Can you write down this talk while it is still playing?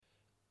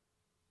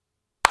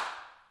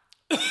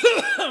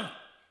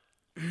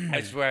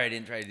I swear I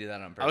didn't try to do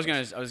that on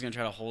purpose. I was gonna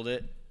try to hold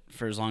it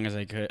for as long as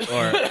I could,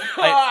 or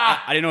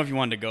I didn't know if you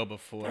wanted to go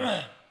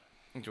before.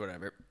 It's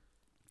whatever.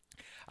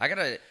 I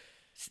gotta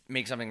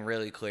make something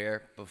really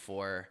clear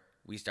before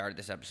we start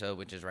this episode,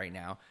 which is right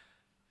now.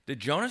 The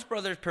Jonas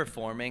Brothers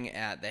performing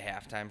at the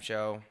halftime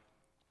show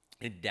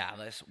in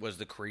Dallas was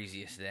the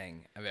craziest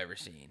thing I've ever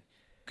seen.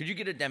 Could you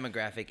get a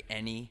demographic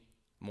any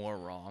more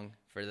wrong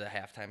for the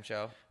halftime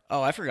show?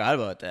 Oh, I forgot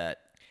about that.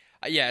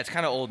 Yeah, it's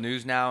kind of old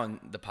news now in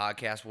the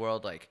podcast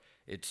world. Like,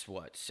 it's,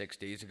 6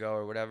 days ago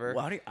or whatever?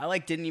 Well, I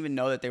didn't even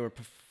know that they were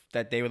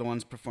the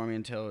ones performing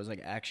until it was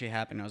actually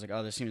happening. I was like,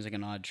 oh, this seems like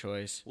an odd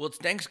choice. Well, it's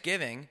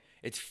Thanksgiving.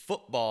 It's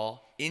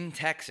football in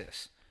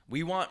Texas.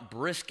 We want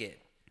brisket.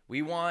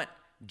 We want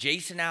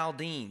Jason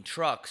Aldean,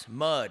 trucks,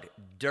 mud,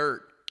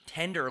 dirt,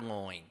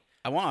 tenderloin.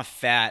 I want a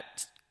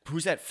fat.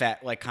 Who's that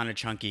fat, kind of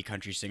chunky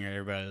country singer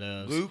everybody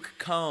loves? Luke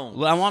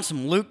Combs. I want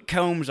some Luke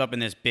Combs up in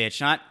this bitch,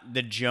 not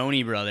the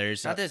Joni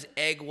brothers. Not this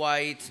egg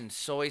whites and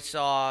soy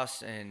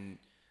sauce and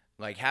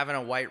having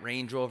a white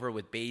Range Rover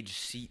with beige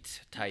seats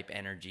type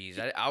energies.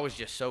 I was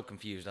just so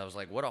confused. I was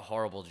like, what a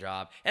horrible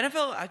job.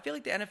 NFL, I feel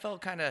like the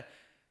NFL kind of,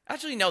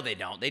 actually, no, they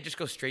don't. They just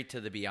go straight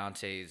to the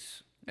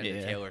Beyoncés and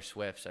the Taylor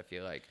Swifts, I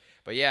feel like.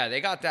 But yeah, they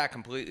got that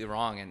completely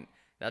wrong, and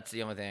that's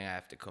the only thing I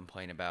have to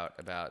complain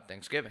about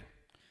Thanksgiving.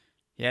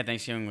 Yeah,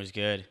 Thanksgiving was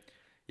good.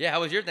 Yeah,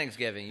 how was your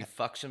Thanksgiving? You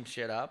fucked some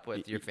shit up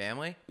with your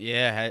family?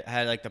 Yeah,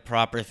 had the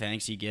proper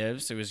thanks he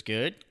gives. It was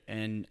good,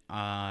 and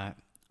I've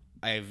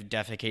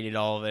defecated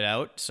all of it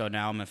out, so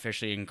now I'm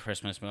officially in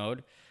Christmas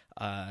mode.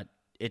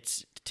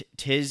 It's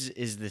tis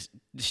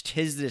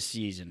this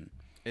season.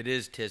 It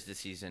is tis the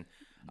season.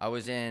 I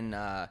was in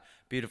a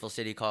beautiful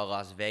city called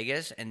Las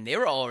Vegas, and they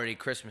were already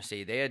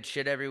Christmassy. They had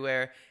shit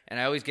everywhere, and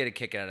I always get a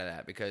kick out of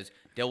that because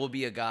there will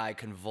be a guy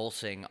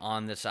convulsing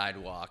on the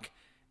sidewalk,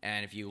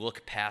 and if you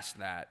look past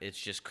that, it's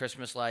just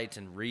Christmas lights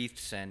and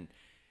wreaths and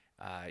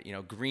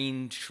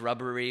green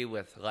shrubbery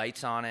with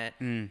lights on it.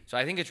 So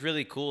I think it's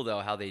really cool, though,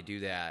 how they do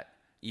that,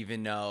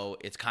 even though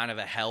it's kind of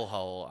a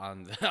hellhole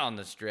on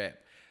the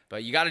strip.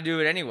 But you got to do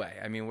it anyway.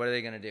 I mean, what are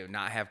they going to do?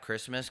 Not have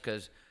Christmas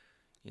because,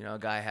 a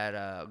guy had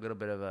a little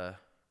bit of a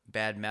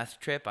bad meth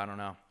trip? I don't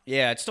know.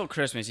 Yeah, it's still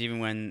Christmas, even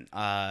when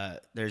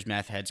there's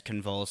meth heads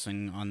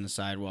convulsing on the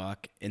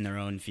sidewalk in their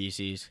own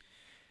feces.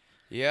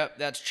 Yep,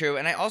 that's true.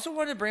 And I also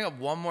wanted to bring up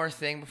one more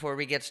thing before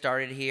we get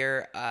started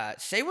here.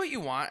 Say what you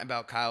want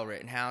about Kyle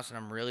Rittenhouse, and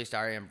I'm really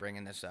sorry I'm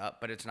bringing this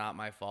up, but it's not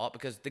my fault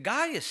because the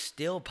guy is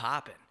still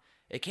popping.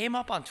 It came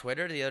up on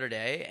Twitter the other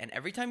day, and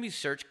every time you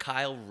search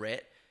Kyle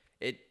Ritt,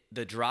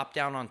 the drop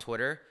down on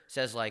Twitter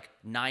says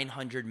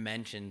 900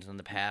 mentions in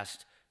the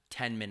past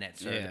 10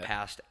 minutes or the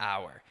past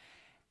hour.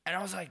 And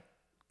I was like,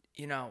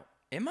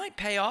 it might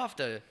pay off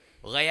to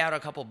lay out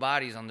a couple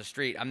bodies on the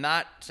street. I'm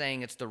not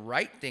saying it's the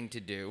right thing to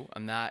do.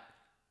 I'm not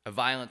a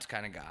violence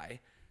kind of guy.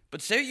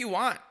 But say what you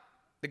want.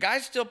 The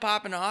guy's still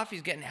popping off.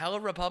 He's getting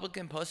hella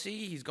Republican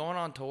pussy. He's going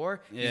on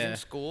tour. Yeah. He's in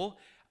school.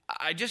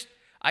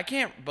 I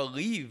can't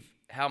believe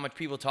how much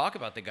people talk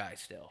about the guy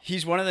still.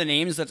 He's one of the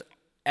names that's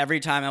every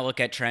time I look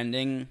at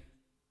trending,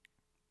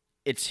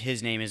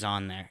 his name is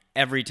on there.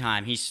 Every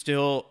time.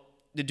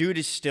 The dude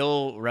is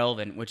still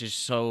relevant, which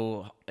is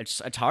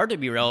it's hard to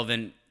be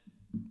relevant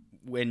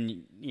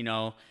when,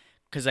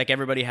 because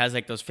everybody has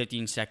those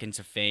 15 seconds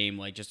of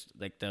fame, just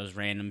those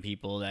random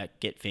people that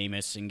get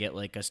famous and get a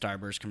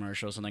Starburst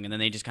commercial or something, and then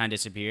they just kind of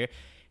disappear.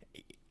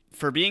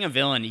 For being a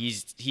villain,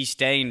 he's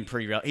staying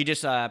pretty relevant. He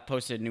just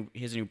posted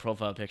his new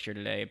profile picture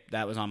today.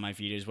 That was on my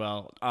feed as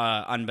well,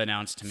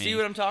 unbeknownst to me. See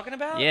what I'm talking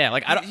about? Yeah,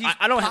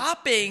 I don't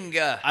popping.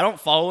 I don't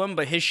follow him,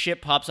 but his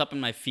shit pops up in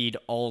my feed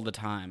all the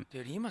time.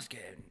 Dude, he must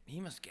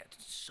get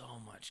so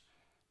much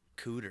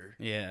cooter.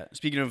 Yeah.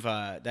 Speaking of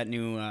that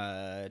new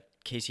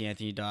Casey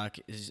Anthony doc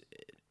is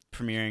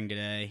premiering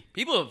today.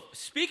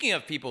 Speaking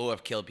of people who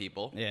have killed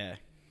people. Yeah.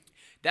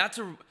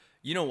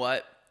 You know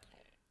what?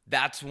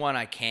 That's one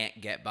I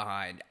can't get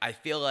behind. I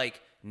feel like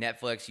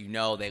Netflix,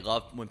 they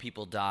love when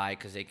people die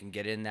because they can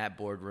get in that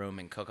boardroom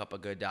and cook up a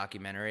good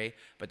documentary.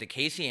 But the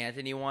Casey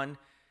Anthony one,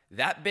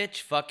 that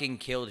bitch fucking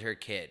killed her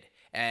kid.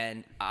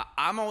 And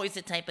I'm always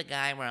the type of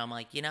guy where I'm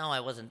like, I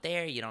wasn't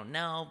there. You don't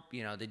know.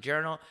 The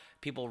Journal,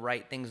 people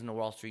write things in the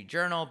Wall Street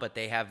Journal, but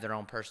they have their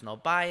own personal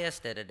bias.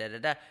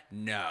 Da-da-da-da-da.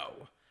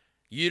 No.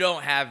 You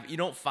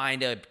don't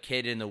find a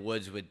kid in the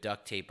woods with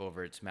duct tape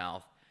over its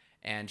mouth.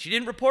 And she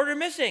didn't report her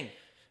missing.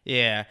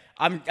 Yeah,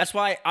 that's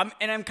why I'm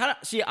kind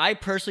of, I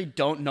personally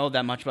don't know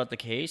that much about the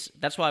case.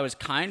 That's why I was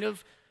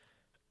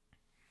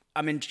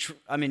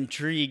I'm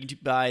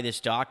intrigued by this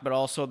doc, but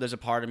also there's a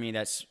part of me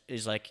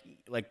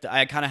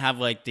I kind of have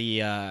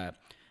the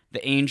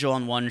angel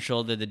on one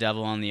shoulder, the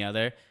devil on the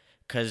other,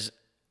 because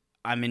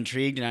I'm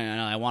intrigued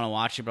and I want to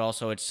watch it, but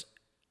also it's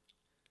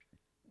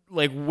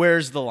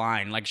where's the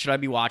line? Should I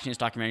be watching this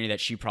documentary that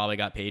she probably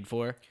got paid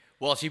for?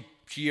 Well,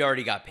 she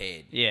already got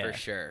paid, for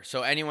sure.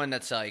 So anyone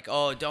that's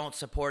oh, don't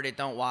support it,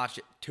 don't watch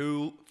it,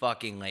 too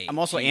fucking late. I'm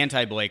also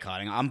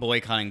anti-boycotting. I'm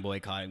boycotting,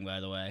 by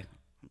the way.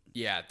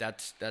 Yeah,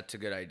 that's a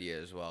good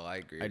idea as well. I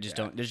agree. I just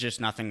don't. There's just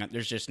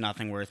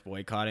nothing worth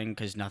boycotting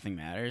because nothing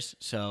matters.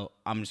 So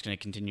I'm just gonna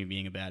continue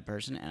being a bad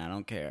person, and I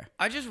don't care.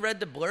 I just read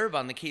the blurb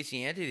on the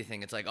Casey Anthony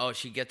thing. It's like, oh,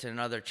 she gets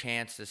another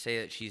chance to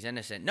say that she's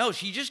innocent. No,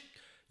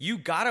 you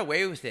got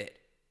away with it,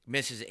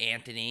 Mrs.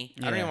 Anthony.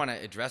 I don't even want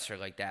to address her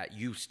like that.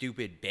 You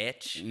stupid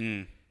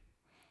bitch.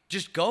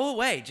 Just go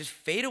away. Just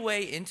fade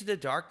away into the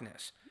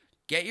darkness.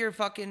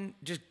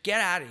 Just get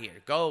out of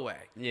here. Go away.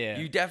 Yeah.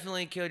 You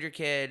definitely killed your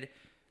kid.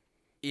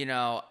 You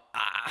know,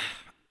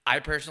 I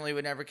personally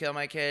would never kill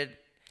my kid.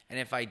 And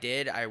if I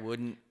did, I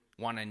wouldn't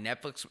want a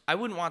Netflix. I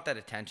wouldn't want that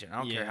attention. I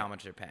don't care how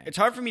much they're paying. It's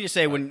hard for me to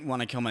say I wouldn't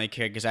want to kill my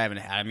kid because I haven't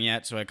had him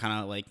yet. So I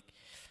kind of like,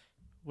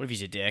 what if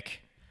he's a dick?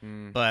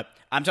 But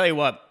I'm telling you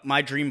what,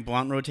 my dream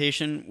blunt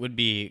rotation would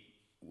be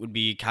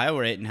Kyle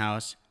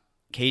Rittenhouse,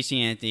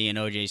 Casey Anthony, and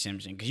O.J.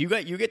 Simpson. Because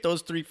you get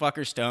those three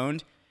fuckers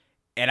stoned,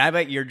 and I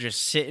bet you're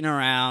just sitting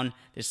around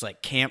this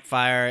like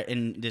campfire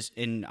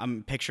and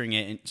I'm picturing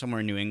it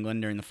somewhere in New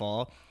England during the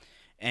fall,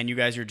 and you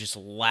guys are just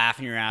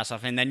laughing your ass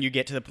off, and then you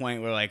get to the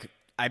point where like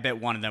I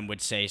bet one of them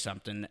would say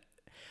something.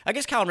 I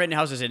guess Kyle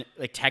Rittenhouse is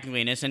like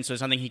technically innocent, so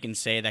something he can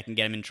say that can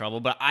get him in trouble.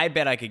 But I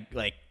bet I could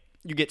like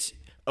you get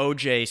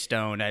OJ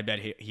stoned. I bet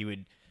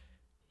he'd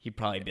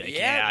probably be like,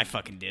 yeah, I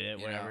fucking did it,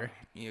 whatever.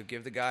 You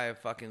give the guy a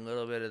fucking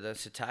little bit of the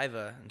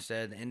sativa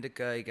instead of the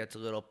indica. He gets a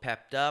little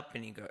pepped up,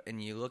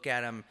 and you look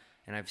at him.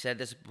 And I've said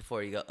this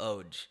before. You go,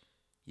 Oj,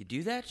 you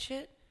do that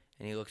shit?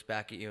 And he looks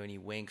back at you and he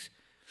winks,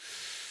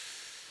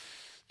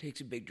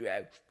 takes a big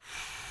drag,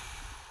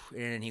 and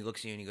then he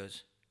looks at you and he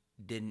goes,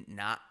 did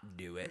not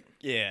do it.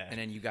 Yeah. And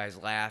then you guys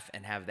laugh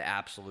and have the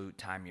absolute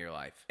time of your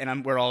life.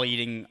 And we're all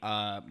eating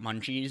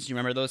munchies. You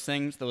remember those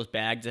things? Those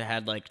bags that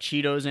had like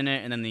Cheetos in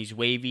it and then these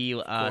wavy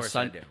I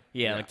do.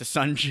 Yeah, like the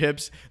sun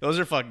chips. Those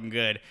are fucking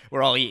good.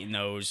 We're all eating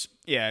those.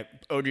 Yeah.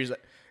 OJ's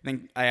like,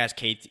 then I asked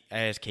Casey,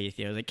 I was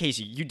like,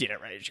 Casey, you did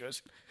it right. She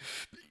goes,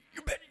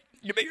 you bet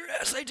your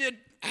ass I did.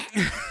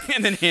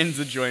 And then hands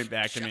the joint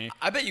back to me.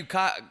 I bet you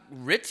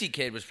Ritzy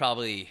kid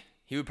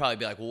he would probably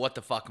be like, well, what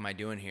the fuck am I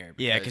doing here?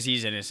 Because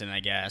he's innocent, I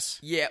guess.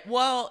 Yeah,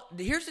 well,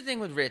 here's the thing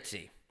with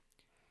Ritzy.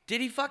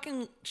 Did he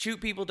fucking shoot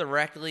people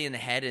directly in the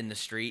head in the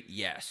street?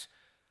 Yes.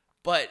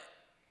 But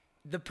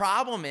the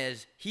problem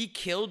is he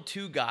killed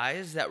two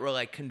guys that were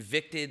like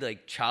convicted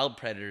like child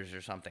predators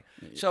or something.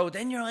 So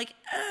then you're like,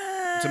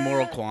 it's a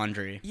moral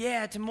quandary.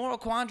 Yeah, it's a moral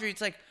quandary.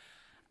 It's like,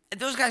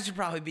 those guys should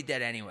probably be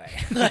dead anyway.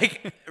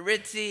 Like,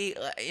 Ritzy,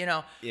 you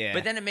know. Yeah.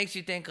 But then it makes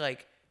you think,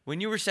 like,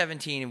 when you were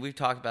 17, and we've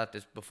talked about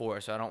this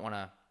before, so I don't want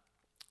to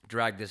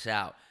drag this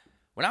out.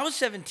 When I was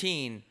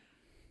 17,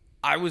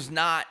 I was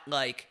not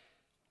like,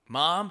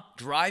 Mom,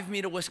 drive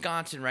me to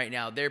Wisconsin right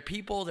now. There are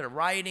people that are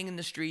rioting in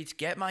the streets.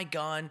 Get my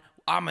gun.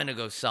 I'm going to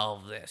go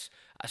solve this.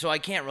 So I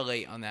can't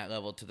relate on that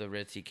level to the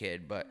Ritzy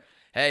kid. But,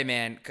 hey,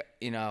 man,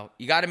 you know,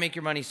 you got to make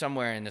your money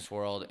somewhere in this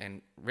world.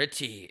 And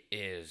Ritzy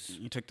is...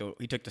 He took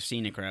the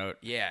scenic route.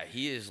 Yeah,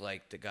 he is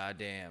like the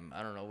goddamn...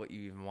 I don't know what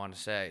you even want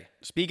to say.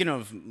 Speaking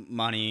of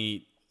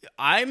money,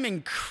 I'm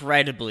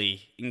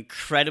incredibly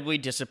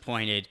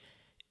disappointed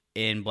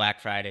in Black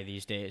Friday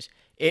these days.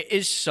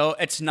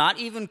 It's not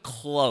even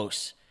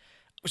close.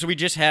 So we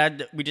just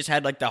had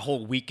like the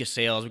whole week of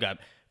sales. We got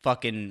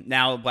fucking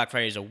now Black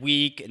Friday is a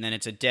week, and then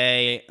it's a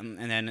day, and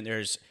then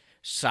there's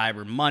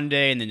Cyber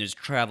Monday, and then there's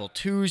Travel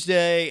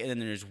Tuesday, and then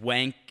there's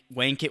Wank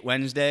It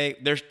Wednesday.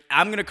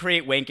 I'm gonna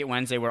create Wank It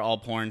Wednesday where all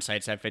porn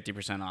sites have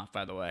 50% off.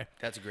 By the way,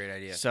 that's a great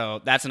idea. So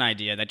that's an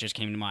idea that just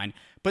came to mind.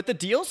 But the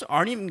deals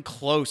aren't even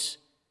close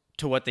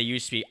to what they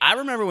used to be. I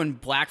remember when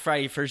Black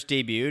Friday first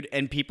debuted,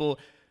 and people.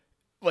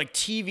 Like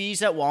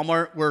TVs at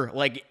Walmart were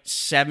like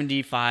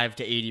 75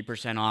 to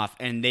 80% off,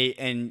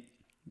 and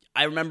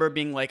I remember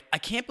being like, I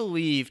can't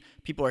believe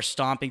people are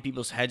stomping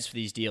people's heads for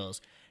these deals.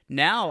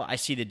 Now I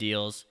see the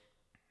deals,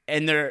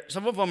 and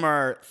some of them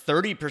are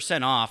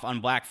 30% off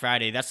on Black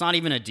Friday. That's not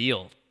even a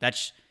deal.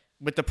 That's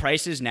with the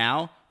prices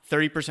now.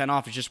 30%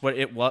 off is just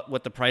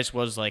what the price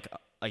was like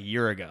a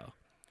year ago.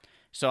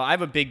 So I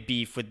have a big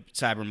beef with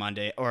Cyber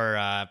Monday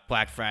or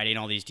Black Friday and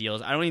all these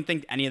deals. I don't even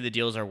think any of the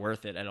deals are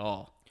worth it at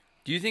all.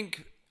 Do you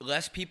think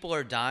less people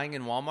are dying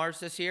in Walmarts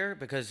this year?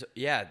 Because,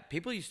 yeah,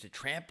 people used to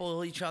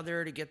trample each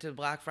other to get to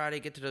Black Friday,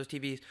 get to those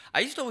TVs.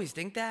 I used to always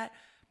think that,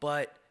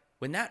 but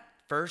when that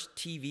first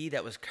TV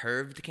that was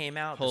curved came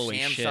out, Holy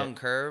the Samsung shit.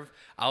 Curve,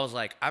 I was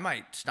like, I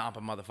might stomp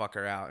a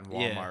motherfucker out in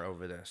Walmart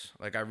over this.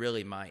 Like, I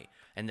really might.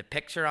 And the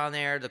picture on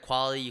there, the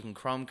quality, you can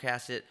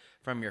Chromecast it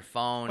from your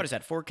phone. What is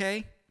that,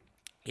 4K?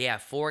 Yeah,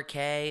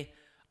 4K.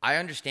 I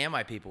understand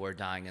why people were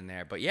dying in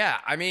there. But yeah,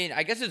 I mean,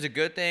 I guess it's a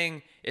good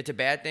thing. It's a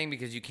bad thing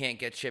because you can't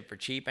get shit for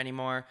cheap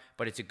anymore.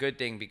 But it's a good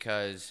thing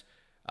because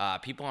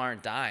people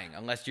aren't dying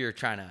unless you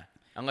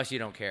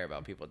don't care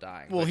about people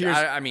dying. Well,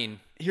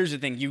 here's the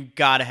thing. You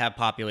got to have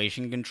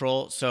population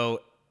control.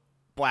 So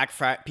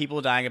people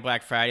dying at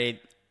Black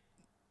Friday,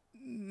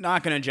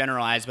 not going to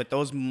generalize, but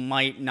those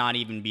might not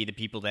even be the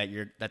people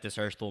that this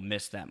earth will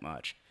miss that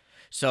much.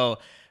 So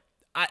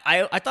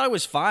I thought it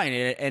was fine.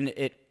 And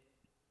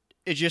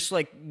it just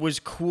like was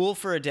cool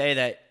for a day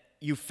that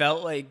you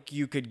felt like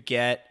you could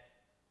get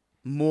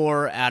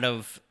more out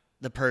of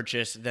the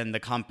purchase than the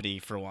company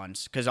for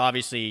once. Because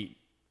obviously,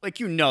 like,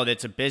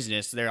 that's a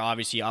business. They're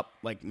obviously up,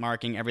 like,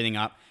 marking everything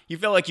up. You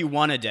feel like you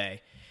won a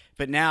day.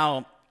 But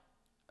now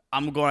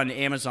I'm going to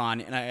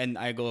Amazon, and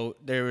I go,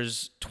 there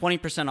was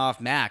 20%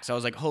 off Max. I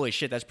was like, holy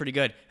shit, that's pretty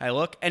good. I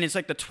look, and it's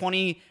like the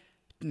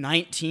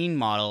 2019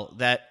 model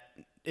that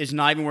is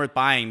not even worth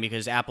buying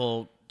because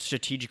Apple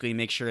strategically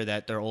makes sure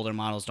that their older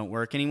models don't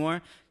work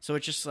anymore. So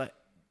it's just like,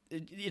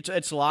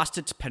 it's lost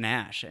its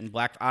panache, and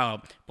Black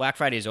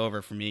Friday is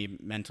over for me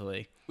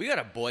mentally. We got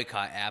to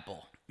boycott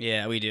Apple.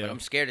 Yeah, we do. But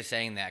I'm scared of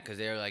saying that because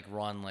they're like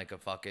run like a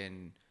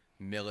fucking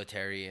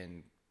military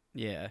in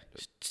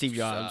Steve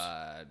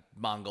Jobs,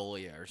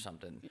 Mongolia or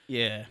something.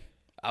 Yeah,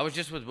 I was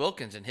just with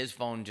Wilkins and his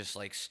phone just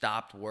like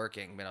stopped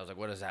working. But I was like,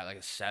 "What is that? Like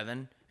a 7?"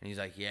 And he's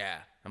like, "Yeah."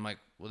 I'm like,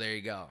 "Well, there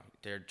you go.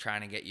 They're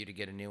trying to get you to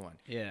get a new one."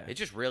 Yeah, it's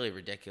just really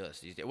ridiculous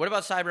these days. What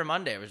about Cyber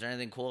Monday? Was there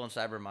anything cool on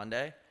Cyber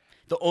Monday?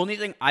 The only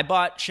thing I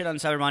bought shit on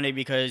Cyber Monday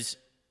because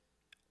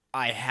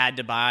I had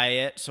to buy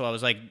it, so I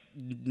was like,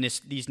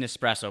 these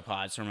Nespresso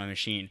pods for my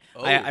machine.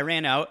 Oh. I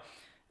ran out,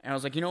 and I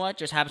was like, you know what?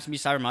 Just happens to be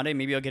Cyber Monday.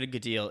 Maybe I'll get a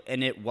good deal.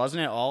 And it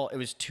wasn't at all. It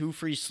was 2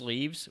 free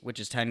sleeves, which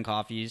is 10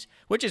 coffees,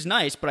 which is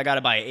nice, but I got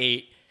to buy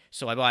 8.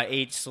 So I bought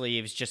 8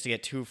 sleeves just to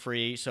get 2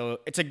 free.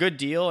 So it's a good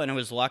deal, and it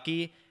was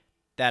lucky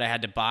that I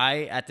had to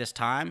buy at this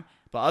time.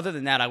 But other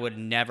than that, I would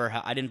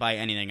never I didn't buy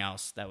anything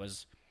else. That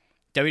was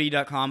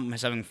WD.com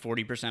is having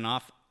 40%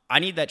 off. I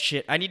need that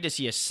shit. I need to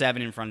see a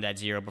 7 in front of that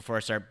 0 before I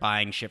start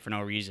buying shit for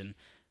no reason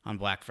on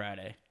Black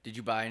Friday. Did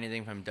you buy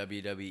anything from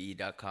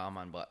WWE.com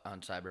on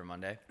Cyber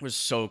Monday? It was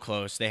so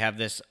close. They have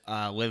this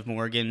Liv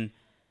Morgan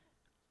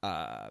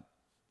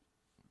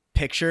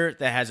picture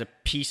that has a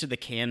piece of the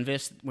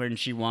canvas when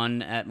she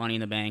won at Money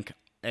in the Bank.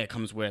 It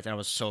comes with, and I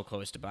was so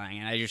close to buying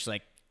it. I just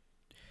like,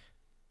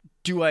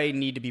 do I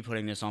need to be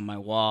putting this on my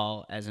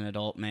wall as an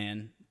adult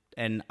man?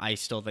 And I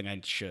still think I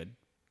should,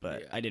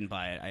 but I didn't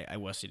buy it. I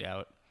wussed it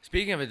out.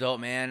 Speaking of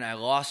adult man, I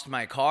lost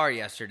my car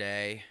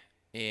yesterday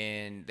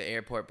in the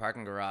airport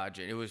parking garage,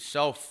 and it was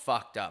so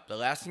fucked up. The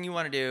last thing you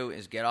want to do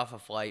is get off a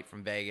flight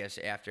from Vegas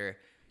after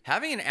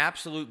having an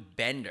absolute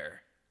bender.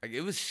 Like,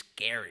 it was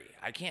scary.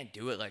 I can't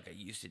do it like I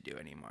used to do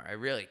anymore. I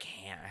really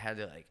can't. I had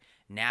to like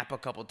nap a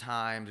couple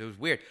times. It was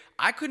weird.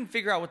 I couldn't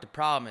figure out what the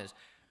problem is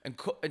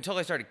until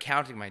I started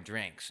counting my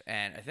drinks.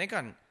 And I think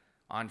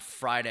on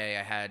Friday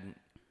I had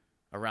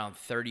around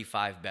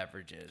 35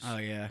 beverages. Oh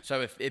yeah.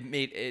 So if it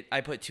made it,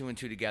 I put 2 and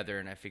 2 together,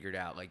 and I figured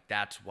out like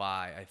that's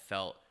why I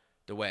felt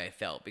the way I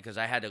felt, because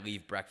I had to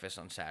leave breakfast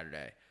on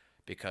Saturday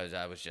because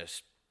I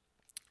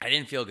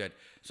didn't feel good.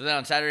 So then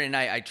on Saturday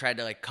night I tried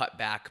to like cut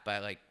back by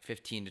like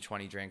 15 to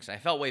 20 drinks, and I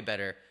felt way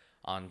better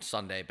on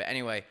Sunday. But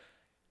anyway,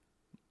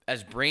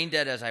 as brain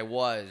dead as I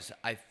was,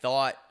 I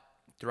thought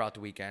throughout the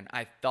weekend,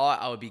 I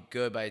thought I would be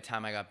good by the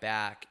time I got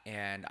back,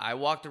 and I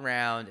walked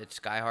around at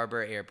Sky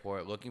Harbor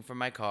Airport looking for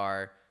my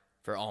car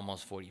for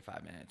almost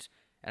 45 minutes.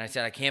 And I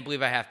said, I can't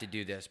believe I have to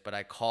do this, but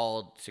I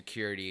called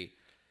security,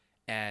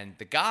 and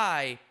the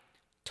guy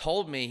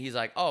told me, he's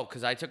like, oh,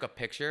 because I took a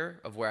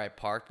picture of where I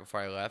parked before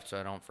I left so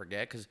I don't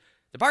forget, because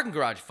the parking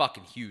garage is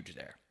fucking huge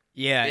there.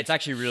 Yeah, it's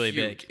actually really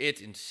huge. big.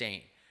 It's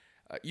insane.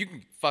 You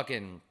could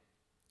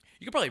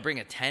probably bring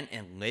a tent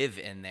and live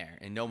in there,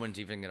 and no one's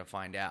even going to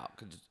find out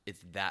because it's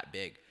that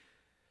big.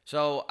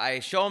 So I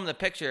show him the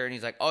picture, and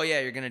he's like, oh, yeah,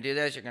 you're going to do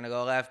this. You're going to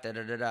go left.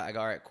 Da-da-da-da. I go,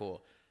 all right,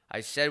 cool. I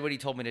said what he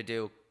told me to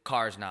do.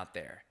 Car's not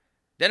there.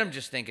 Then I'm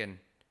just thinking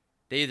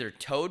they either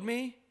towed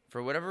me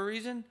for whatever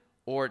reason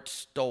or it's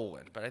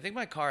stolen. But I think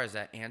my car is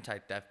that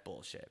anti-theft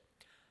bullshit.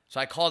 So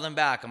I called him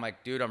back. I'm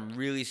like, dude, I'm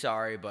really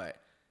sorry, but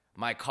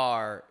my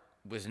car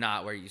was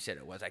not where you said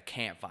it was. I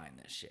can't find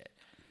this shit.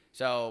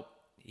 So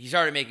he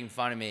started making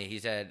fun of me. He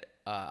said,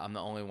 I'm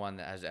the only one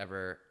that has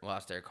ever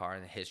lost their car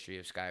in the history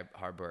of Sky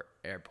Harbor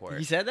Airport.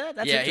 He said that?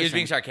 That's yeah, he was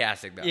being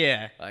sarcastic, though.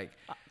 Yeah.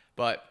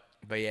 But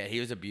yeah, he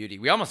was a beauty.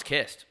 We almost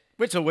kissed.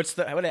 Wait, so what's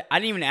I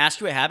didn't even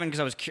ask you what happened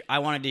because I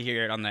wanted to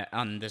hear it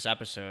on this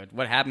episode.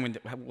 What happened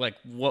with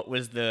what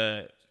was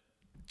the?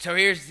 So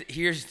here's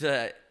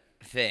the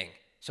thing.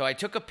 So I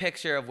took a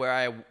picture of where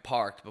I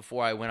parked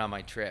before I went on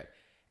my trip,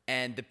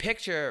 and the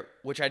picture,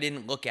 which I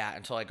didn't look at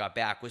until I got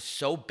back, was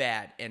so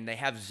bad. And they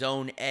have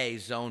Zone A,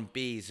 Zone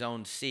B,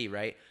 Zone C,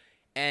 right?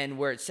 And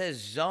where it says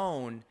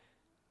Zone,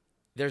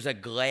 there's a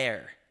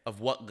glare of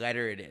what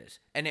letter it is,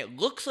 and it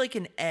looks like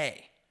an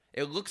A.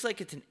 It looks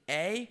like it's an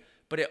A,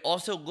 but it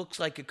also looks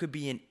like it could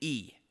be an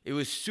E. It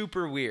was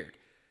super weird.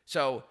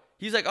 So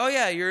he's like, oh,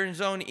 yeah, you're in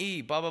Zone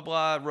E, blah, blah,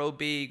 blah, row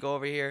B, go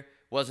over here.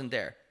 Wasn't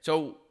there.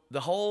 So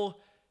the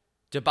whole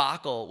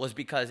debacle was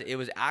because it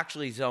was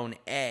actually Zone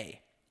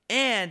A.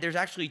 And there's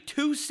actually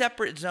 2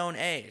 separate Zone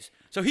A's.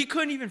 So he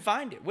couldn't even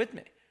find it with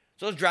me.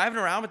 So I was driving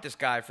around with this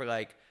guy for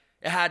it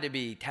had to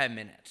be 10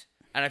 minutes.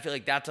 And I feel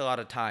like that's a lot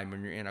of time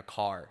when you're in a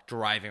car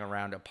driving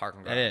around a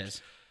parking garage. It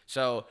is.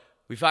 So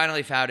we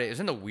finally found it. It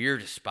was in the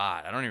weirdest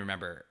spot. I don't even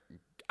remember.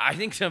 I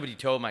think somebody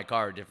towed my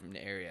car a different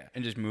area.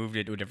 And just moved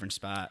it to a different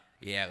spot.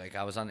 Yeah, like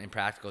I was on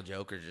Impractical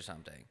Jokers or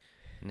something.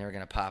 And they were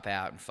going to pop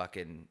out and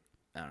fucking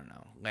I don't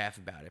know, laugh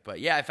about it. But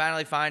yeah, I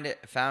finally found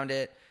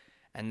it,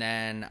 and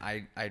then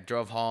I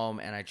drove home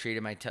and I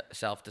treated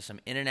myself to some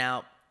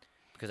In-N-Out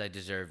because I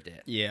deserved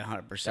it. Yeah,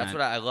 100%. That's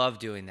what I love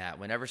doing that.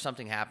 Whenever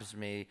something happens to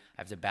me,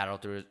 I have to battle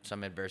through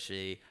some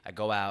adversity. I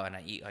go out and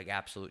I eat like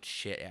absolute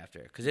shit after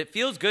because it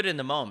feels good in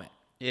the moment.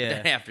 Yeah.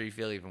 But then after you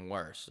feel even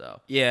worse.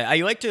 So yeah,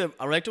 I like to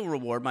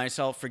reward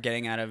myself for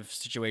getting out of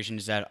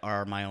situations that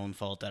are my own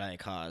fault that I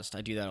caused. I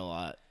do that a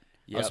lot.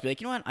 Yep. I'll just be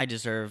like, you know what? I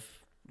deserve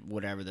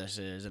whatever this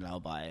is, and I'll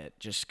buy it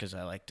just because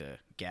I like to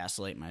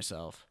gaslight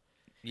myself.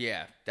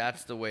 yeah,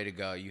 that's the way to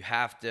go. You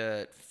have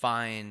to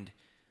find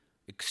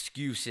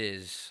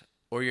excuses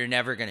or you're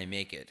never going to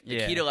make it.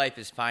 The key to life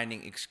is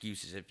finding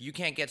excuses. If you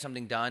can't get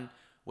something done,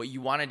 what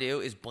you want to do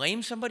is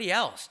blame somebody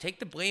else. Take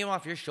the blame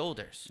off your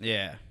shoulders.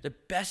 Yeah. The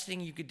best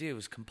thing you could do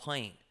is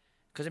complain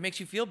because it makes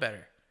you feel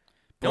better.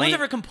 No one's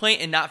ever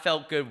complained and not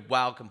felt good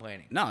while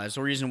complaining. No, that's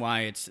the reason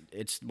why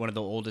it's one of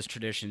the oldest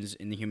traditions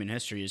in the human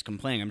history is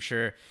complaining. I'm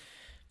sure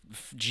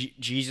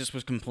Jesus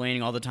was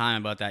complaining all the time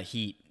about that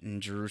heat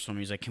in Jerusalem.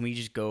 He's like, can we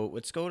just go,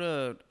 let's go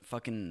to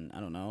fucking, I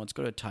don't know, let's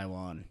go to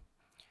Taiwan.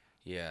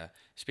 Yeah.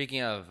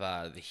 Speaking of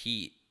the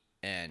heat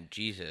and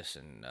Jesus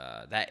and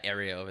that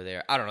area over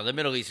there, I don't know. The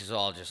Middle East is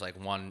all just like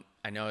one.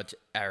 I know it's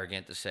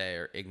arrogant to say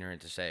or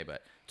ignorant to say,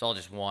 but it's all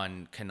just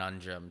one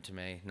conundrum to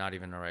me. Not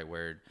even the right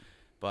word.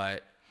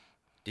 But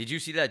did you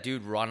see that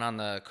dude run on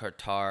the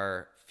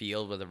Qatar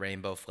field with a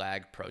rainbow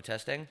flag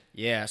protesting?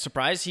 Yeah,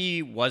 surprised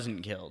he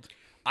wasn't killed.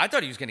 I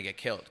thought he was going to get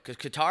killed because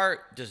Qatar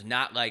does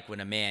not like when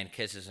a man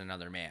kisses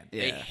another man.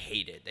 Yeah. They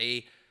hate it.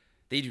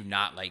 They do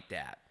not like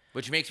that.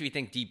 Which makes me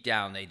think deep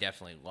down they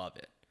definitely love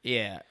it.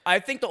 Yeah. I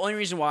think the only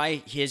reason why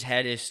his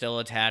head is still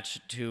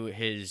attached to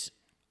his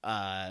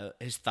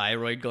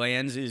thyroid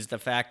glands is the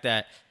fact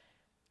that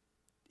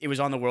it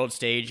was on the world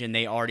stage and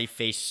they already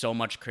faced so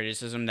much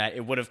criticism that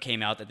it would have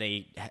came out that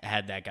they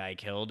had that guy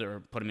killed or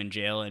put him in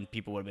jail and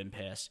people would have been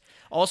pissed.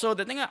 Also,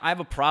 the thing I have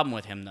a problem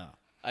with him though.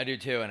 I do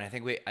too, and I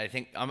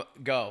think I'm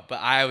go,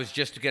 but I was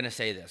just going to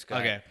say this. Go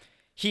ahead.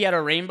 He had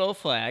a rainbow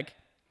flag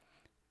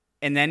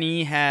and then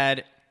he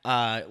had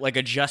like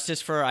a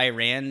Justice for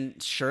Iran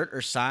shirt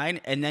or sign,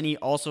 and then he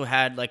also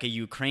had like a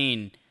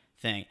Ukraine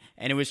thing,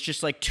 and it was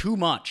just like too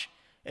much.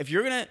 If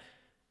you're gonna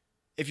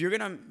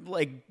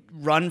like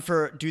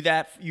do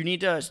that, you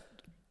need to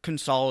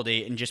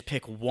consolidate and just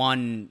pick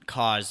one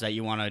cause that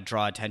you want to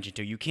draw attention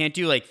to. You can't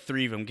do like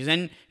three of them because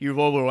then you've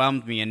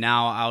overwhelmed me, and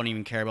now I don't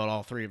even care about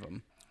all three of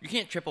them. You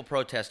can't triple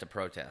protest a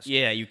protest.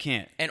 Yeah, you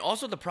can't. And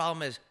also the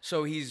problem is,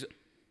 so he's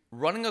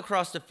running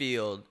across the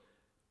field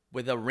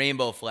with a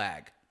rainbow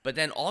flag. But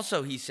then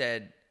also he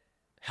said,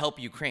 help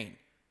Ukraine.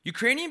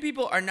 Ukrainian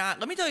people are not...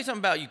 Let me tell you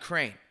something about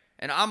Ukraine.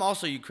 And I'm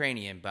also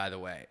Ukrainian, by the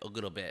way, a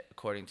little bit,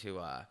 according to...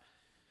 I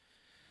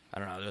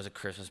don't know, there was a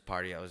Christmas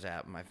party I was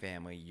at with my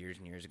family years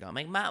and years ago. I'm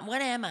like, Mom,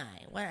 what am I?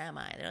 What am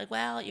I? They're like,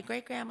 well, your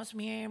great-grandma's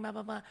from here, blah,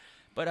 blah, blah.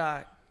 But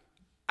I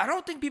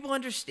don't think people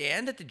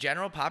understand that the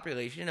general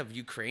population of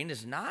Ukraine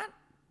is not...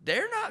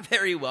 They're not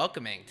very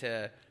welcoming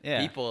to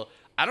people.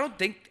 I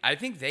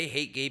think they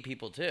hate gay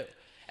people, too.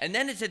 And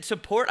then it said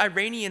support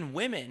Iranian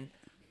women,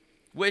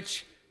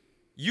 which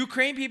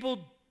Ukraine people,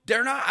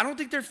 they're not, I don't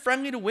think they're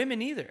friendly to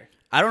women either.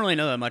 I don't really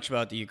know that much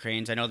about the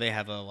Ukrainians. I know they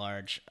have a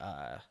large...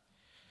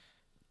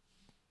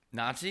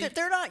 Nazi?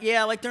 They're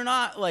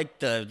not like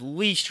the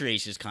least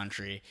racist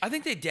country. I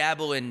think they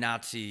dabble in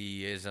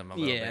Nazism a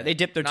little bit. Yeah, they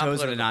dip their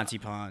toes in the Nazi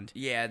pond.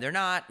 Yeah, they're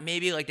not,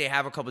 maybe like they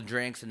have a couple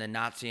drinks and then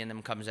Nazi in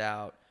them comes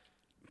out.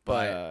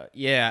 But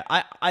yeah,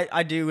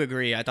 I do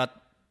agree. I thought...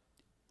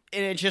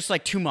 And it's just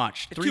like too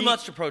much. It's too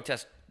much to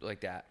protest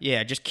like that.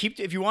 Yeah, just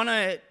if you want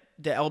to,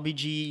 the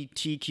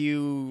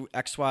LBGTQ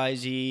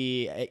XYZ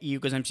E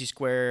equals MC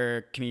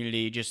square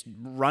community, just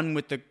run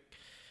with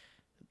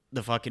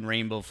the fucking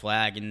rainbow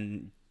flag,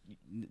 and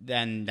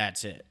then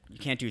that's it. You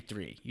can't do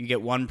three. You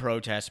get one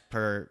protest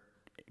per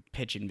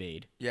pitch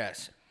invade.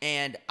 Yes,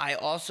 and I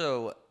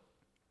also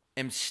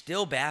am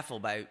still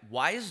baffled by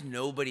why is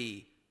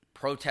nobody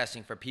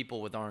protesting for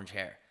people with orange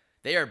hair?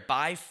 They are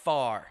by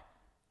far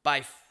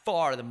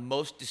the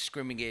most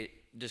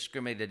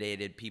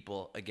discriminated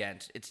people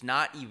against. It's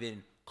not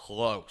even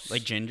close.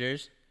 Like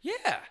gingers?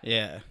 Yeah.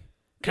 Yeah.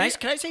 Can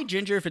I say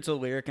ginger if it's a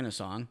lyric in a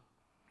song?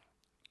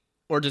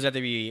 Or does that have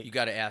to be... You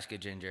got to ask a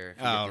ginger if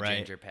you get the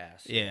ginger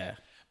pass. Yeah.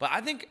 But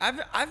I think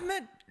I've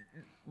met...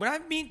 When I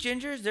meet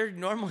gingers, they're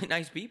normally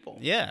nice people.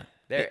 Yeah.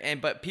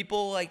 But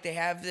people, like, they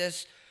have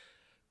this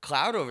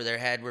cloud over their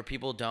head where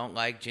people don't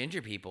like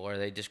ginger people or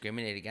they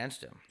discriminate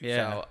against them.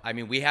 Yeah. So, I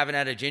mean, we haven't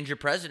had a ginger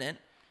president.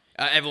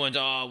 Everyone's,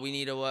 we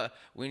need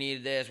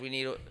this, we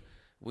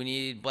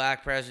need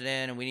black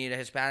president, and we need a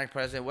Hispanic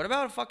president. What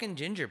about a fucking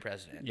ginger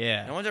president?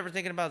 Yeah. No one's ever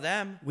thinking about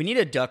them. We need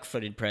a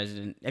duck-footed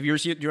president. Do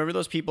you remember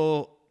those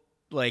people,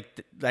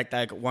 like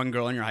one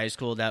girl in your high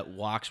school that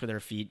walks with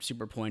her feet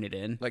super pointed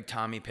in? Like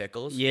Tommy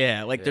Pickles?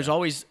 Yeah, there's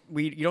always,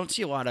 you don't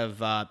see a lot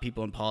of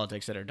people in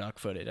politics that are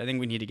duck-footed. I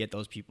think we need to get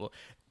those people.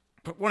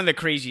 one of the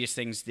craziest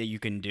things that you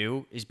can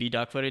do is be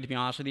duck-footed, to be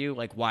honest with you.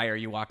 Like, why are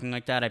you walking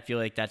like that? I feel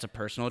like that's a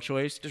personal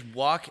choice. Just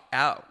walk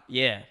out.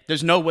 Yeah.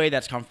 There's no way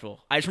that's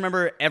comfortable. I just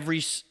remember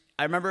every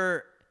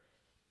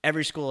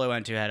school I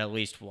went to had at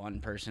least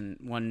one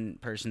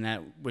person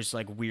that was,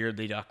 like,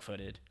 weirdly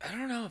duck-footed. I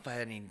don't know if I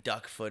had any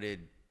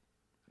duck-footed.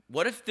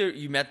 What if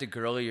you met the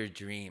girl of your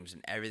dreams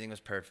and everything was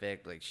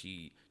perfect? Like,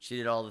 she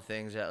did all the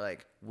things that,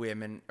 like,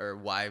 women or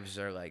wives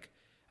are, like,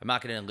 I'm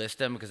not going to enlist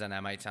them because then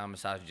I might sound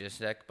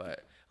misogynistic,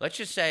 but let's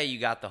just say you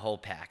got the whole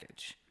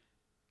package.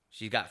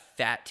 She's got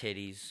fat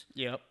titties.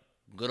 Yep.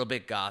 Little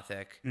bit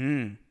gothic.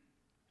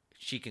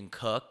 She can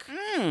cook.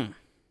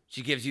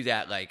 She gives you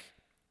that, like,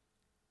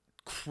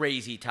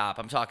 crazy top.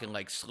 I'm talking,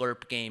 like,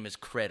 slurp game is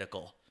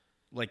critical.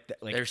 Like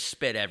there's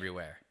spit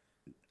everywhere.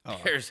 Oh.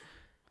 There's...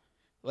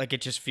 Like,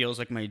 it just feels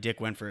like my dick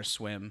went for a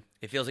swim.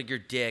 It feels like your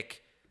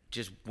dick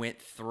just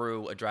went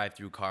through a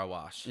drive-through car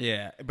wash.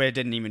 Yeah, but it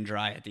didn't even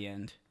dry at the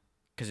end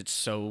because it's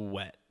so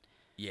wet.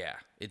 Yeah,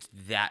 it's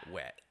that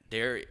wet.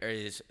 There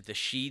is the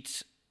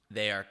sheets.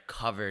 They are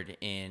covered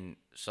in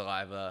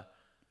saliva.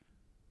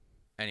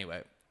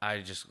 Anyway,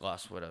 I just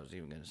lost what I was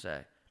even going to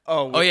say.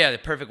 Oh, yeah, the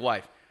perfect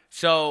wife.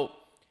 So,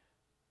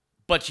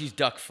 but she's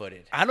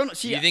duck-footed. I don't know.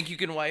 See, you think you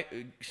can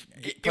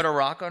put a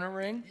rock on her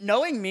ring?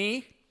 Knowing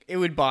me, it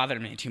would bother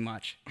me too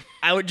much.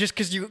 I would just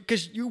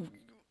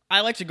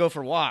I like to go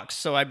for walks,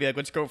 so I'd be like,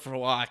 let's go for a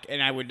walk,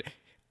 and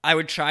I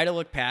would try to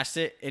look past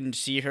it and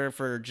see her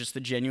for just the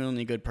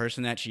genuinely good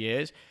person that she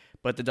is.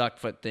 But the duck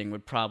foot thing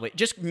would probably,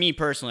 just me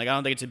personally, like, I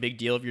don't think it's a big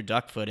deal if you're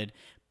duck footed,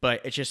 but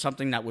it's just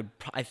something that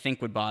I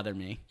think would bother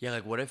me. Yeah,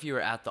 like, what if you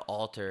were at the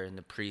altar and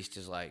the priest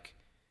is like,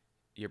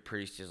 your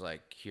priest is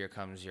like, here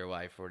comes your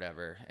wife or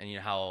whatever, and you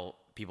know how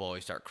people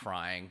always start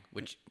crying,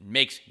 which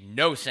makes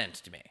no sense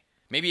to me.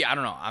 Maybe, I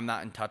don't know, I'm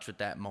not in touch with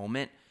that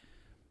moment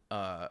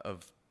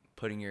of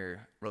putting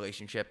your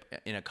relationship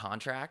in a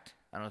contract.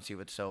 I don't see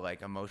what's so,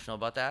 like, emotional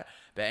about that.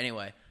 But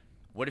anyway,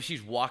 what if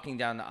she's walking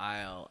down the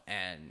aisle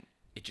and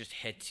it just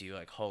hits you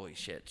like, holy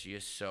shit,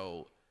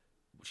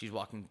 she's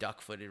walking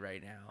duck-footed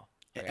right now.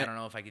 Like, I don't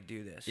know if I could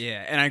do this.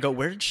 Yeah, and I go,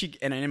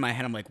 and in my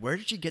head, I'm like, where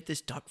did she get this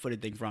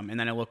duck-footed thing from? And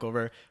then I look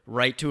over,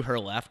 right to her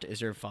left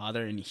is her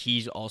father, and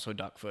he's also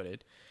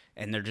duck-footed.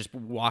 And they're just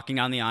walking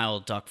down the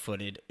aisle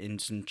duck-footed in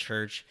some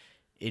church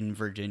in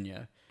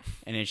Virginia.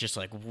 And it's just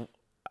like,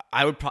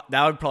 that would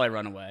probably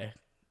run away.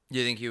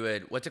 You think you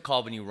would? What's it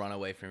called when you run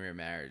away from your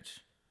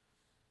marriage?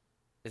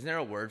 Isn't there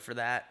a word for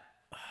that?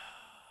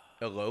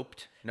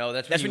 Eloped? No,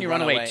 that's when you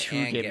run away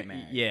to get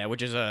married. Yeah,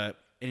 which is an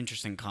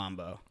interesting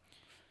combo.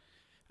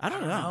 I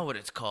don't know what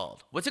it's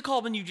called. What's it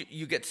called when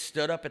you get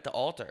stood up at the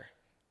altar?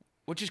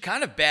 Which is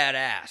kind of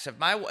badass.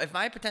 If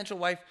my potential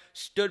wife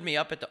stood me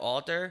up at the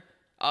altar,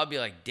 I'll be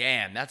like,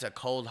 damn, that's a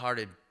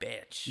cold-hearted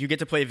bitch. You get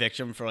to play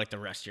victim for, like, the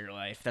rest of your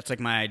life. That's, like,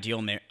 my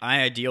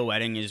ideal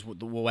wedding is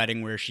the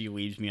wedding where she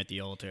leaves me at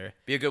the altar.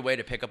 Be a good way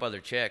to pick up other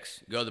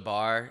chicks. Go to the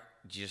bar,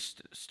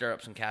 just stir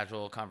up some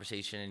casual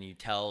conversation, and you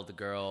tell the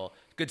girl,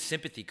 good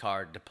sympathy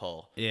card to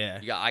pull. Yeah.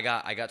 I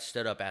got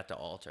stood up at the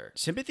altar.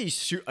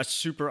 Sympathy's a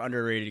super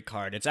underrated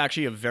card. It's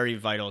actually a very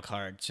vital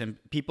card.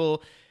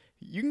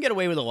 You can get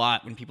away with a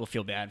lot when people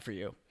feel bad for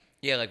you.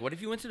 Yeah, like, what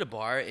if you went to the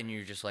bar and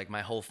you're just like,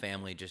 my whole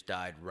family just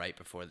died right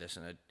before this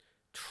in a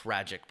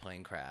tragic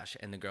plane crash,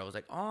 and the girl was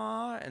like,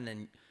 aw, and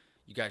then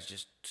you guys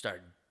just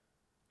start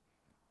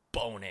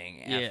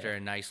boning after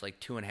a nice, like,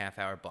 2.5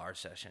 hour bar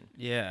session.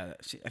 Yeah,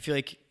 see, I feel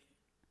like,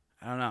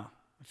 I don't know.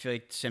 I feel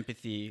like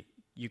sympathy,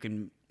 you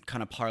can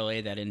kind of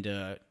parlay that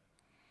into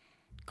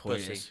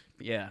coitus. Pussy.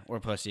 Yeah, or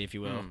pussy, if you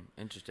will.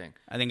 Interesting.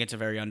 I think it's a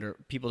very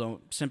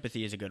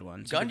sympathy is a good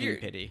one. Sympathy and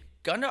pity.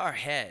 Gun to our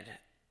head.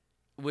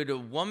 Would a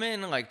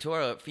woman, like, to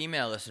our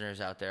female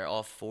listeners out there,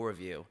 all 4 of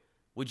you,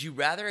 would you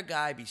rather a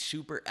guy be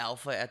super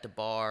alpha at the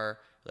bar?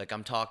 Like,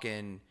 I'm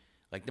talking,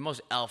 like, the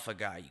most alpha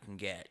guy you can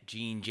get.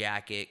 Jean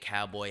jacket,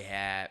 cowboy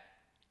hat.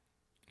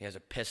 He has a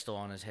pistol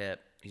on his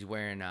hip. He's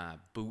wearing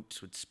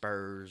boots with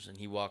spurs, and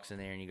he walks in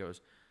there and he goes,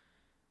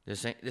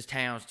 this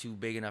town's too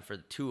big enough for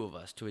the 2 of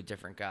us, to a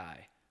different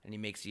guy. And he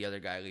makes the other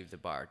guy leave the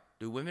bar.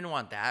 Do women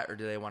want that, or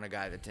do they want a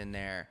guy that's in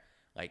there,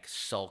 like,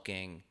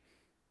 sulking,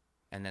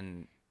 and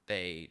then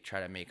they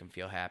try to make him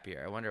feel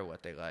happier? I wonder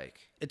what they like.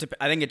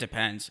 I think it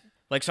depends.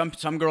 Like,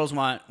 some girls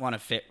want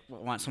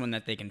someone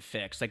that they can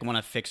fix. Like, want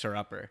to fix her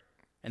upper,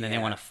 and then they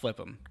want to flip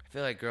them. I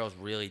feel like girls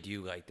really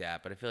do like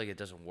that, but I feel like it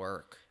doesn't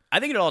work. I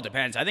think it all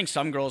depends. I think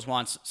some girls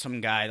want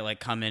some guy to, like,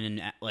 come in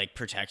and, like,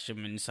 protect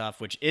them and stuff,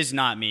 which is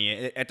not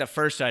me. At the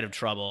first sight of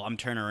trouble, I'm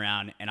turning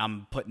around and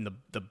I'm putting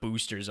the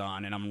boosters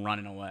on and I'm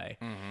running away.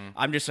 Mm-hmm.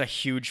 I'm just a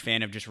huge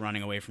fan of just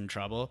running away from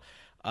trouble.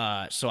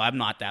 So I'm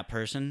not that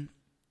person.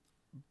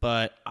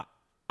 But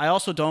I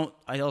also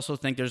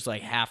think there's,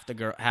 like,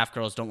 half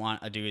girls don't want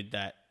a dude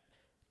that,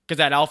 because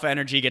that alpha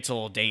energy gets a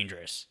little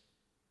dangerous.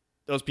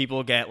 Those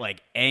people get,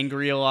 like,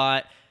 angry a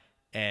lot,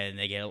 and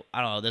they get,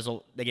 I don't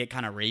know, they get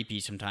kind of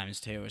rapey sometimes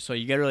too. So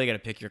you really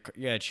got to you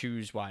got to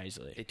choose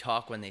wisely. They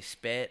talk when they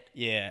spit.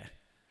 Yeah.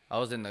 I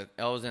was in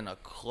a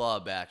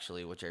club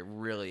actually, which I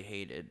really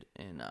hated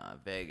in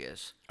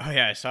Vegas. Oh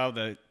yeah, I saw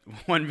the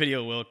one video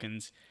of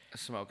Wilkins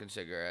Smoking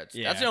cigarettes.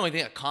 Yeah. That's the only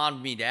thing that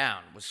calmed me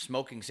down was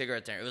smoking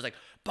cigarettes there. It was like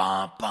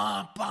bum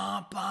bum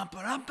bum bum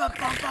bum bum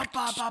bum bum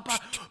bum bum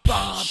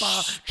bum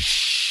bum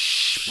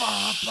shh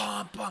bum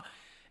bum bum,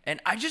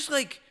 and I just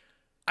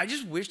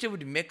wished it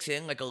would mix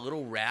in like a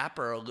little rap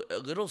or a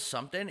little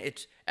something.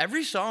 It's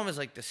every song is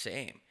like the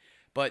same,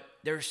 but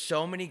there's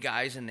so many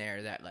guys in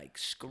there that like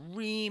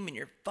scream in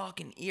your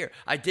fucking ear.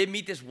 I did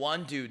meet this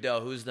one dude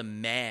though who's the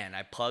man.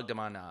 I plugged him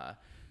on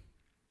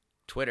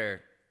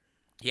Twitter.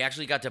 He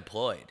actually got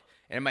deployed.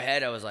 And in my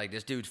head, I was like,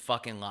 this dude's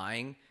fucking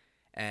lying.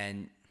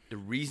 And the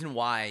reason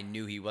why I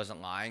knew he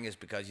wasn't lying is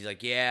because he's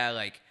like, yeah,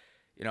 like,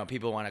 you know,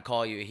 people want to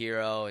call you a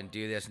hero and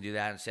do this and do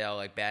that and say how,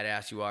 like,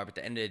 badass you are. But at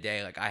the end of the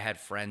day, like, I had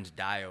friends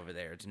die over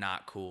there. It's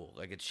not cool.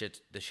 Like,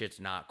 the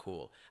shit's not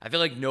cool. I feel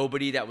like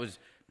nobody that would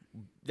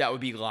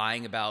be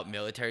lying about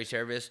military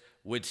service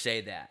would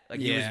say that.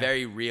 Like, he was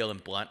very real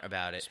and blunt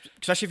about it.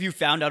 especially if you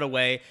found out a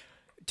way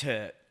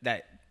to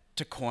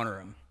corner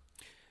him.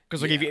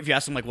 Because like if you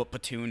ask him like what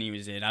platoon he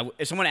was in,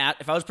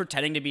 if I was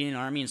pretending to be in an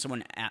army and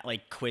someone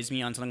like quizzed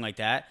me on something like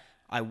that,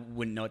 I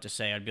wouldn't know what to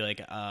say. I'd be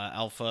like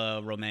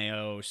Alpha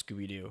Romeo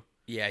Scooby Doo.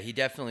 Yeah, he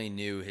definitely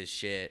knew his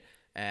shit,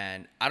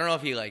 and I don't know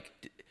if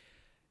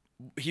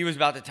he was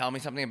about to tell me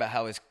something about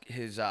how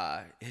his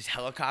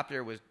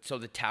helicopter was. So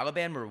the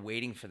Taliban were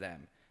waiting for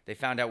them. They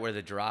found out where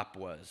the drop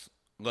was,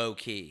 low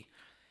key,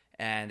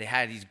 and they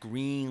had these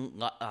green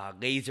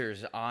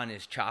lasers on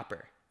his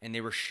chopper, and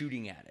they were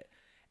shooting at it.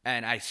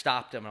 And I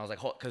stopped him, and I was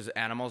like, because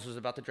Animals was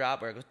about to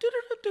drop, where it goes,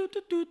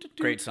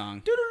 Great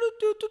song.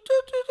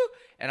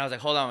 And I was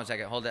like, hold on one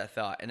second, hold that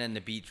thought. And then the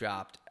beat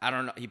dropped. I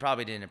don't know. He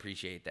probably didn't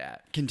appreciate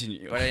that.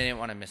 Continue. But I didn't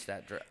want to miss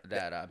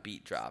that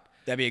beat drop.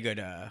 That'd be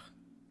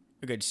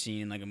a good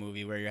scene in like a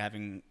movie where you're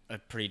having a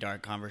pretty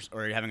dark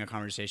or you're having a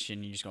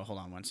conversation. You just go, hold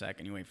on one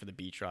second. You wait for the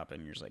beat drop,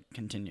 and you're just like,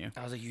 continue.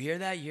 I was like, you hear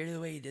that? You hear the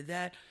way he did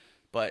that?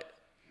 But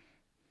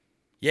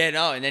yeah,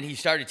 no. And then he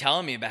started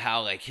telling me about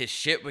how like his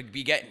shit would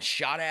be getting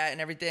shot at and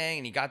everything,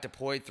 and he got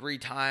deployed 3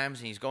 times,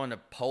 and he's going to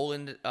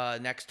Poland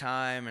next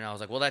time. And I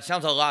was like, well, that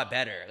sounds a lot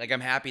better. Like, I'm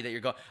happy that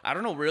you're going. I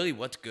don't know really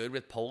what's good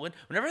with Poland.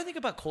 Whenever I think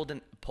about Poland,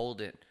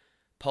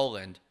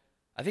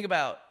 I think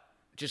about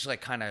just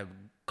like kind of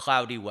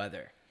cloudy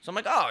weather. So I'm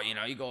like, oh, you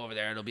know, you go over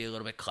there, it'll be a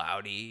little bit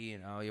cloudy. You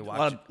know, you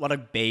watch a lot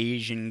of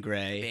beige and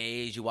gray.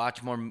 Beige. You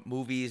watch more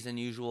movies than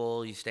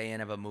usual. You stay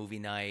in, have a movie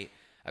night.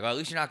 I go, at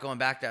least you're not going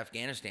back to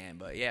Afghanistan.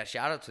 But yeah,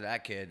 shout out to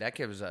that kid. That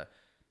kid was a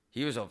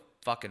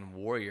fucking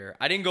warrior.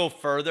 I didn't go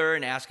further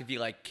and ask if he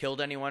like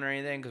killed anyone or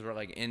anything because we're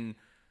like in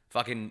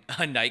fucking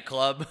a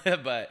nightclub.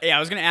 But yeah, I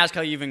was gonna ask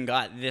how you even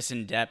got this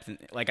in depth.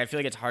 Like, I feel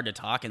like it's hard to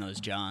talk in those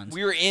Johns.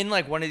 we were in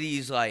like one of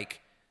these like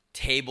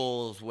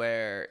tables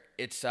where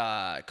it's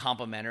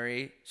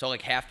complimentary. So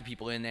like half the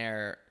people in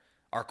there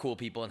are cool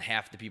people and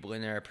half the people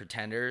in there are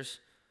pretenders,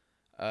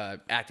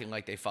 acting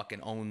like they fucking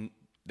own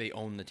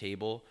the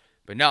table.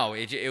 But no,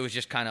 it was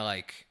just kind of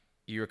like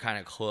you were kind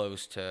of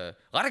close to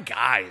a lot of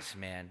guys,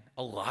 man.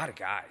 A lot of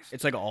guys.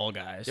 It's like all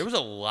guys. There was a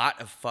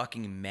lot of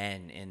fucking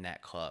men in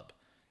that club.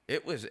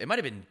 It might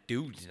have been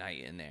dudes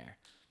night in there.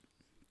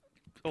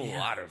 A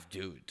lot of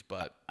dudes,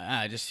 but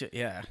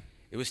yeah.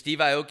 It was Steve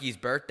Aoki's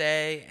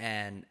birthday,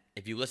 and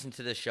if you listen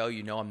to the show,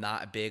 you know I'm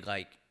not a big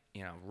like,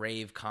 you know,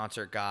 rave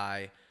concert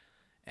guy.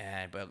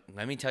 But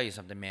let me tell you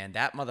something, man.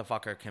 That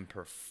motherfucker can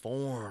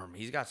perform.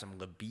 He's got some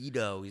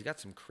libido. He's got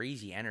some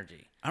crazy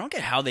energy. I don't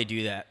get how they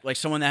do that. Like,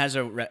 someone that has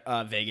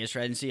a Vegas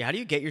residency, how do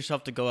you get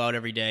yourself to go out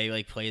every day,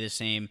 like play the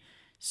same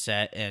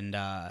set, and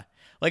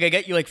like I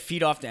get you like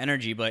feed off the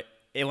energy, but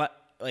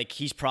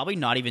he's probably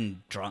not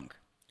even drunk.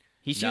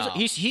 He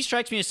seems he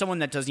strikes me as someone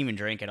that doesn't even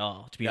drink at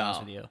all, to be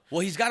honest with you.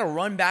 Well, he's got to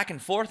run back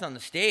and forth on the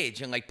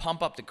stage and like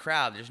pump up the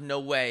crowd. There's no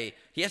way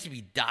he has to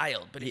be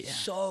dialed, but it's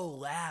so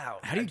loud.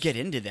 How do you get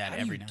into that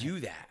every night? How do you do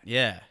that?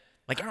 Yeah,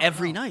 like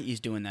every night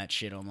he's doing that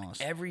shit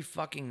almost. Every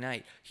fucking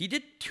night. He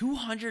did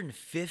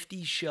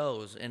 250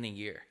 shows in a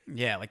year.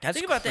 Yeah, like that's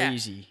Think about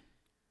crazy.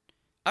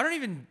 That. I don't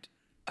even.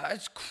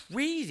 It's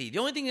crazy. The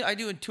only thing I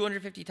do in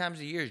 250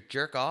 times a year is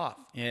jerk off.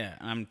 Yeah,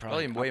 I'm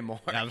probably way more.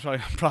 Yeah, I'm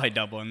probably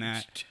doubling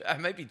that. I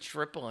might be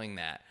tripling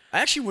that.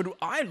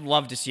 I'd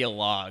love to see a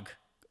log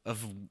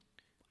of.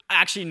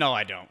 Actually, no,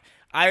 I don't.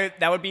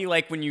 That would be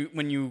like when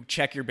you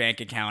check your bank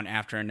account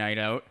after a night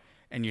out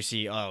and you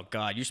see, oh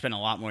God, you spent a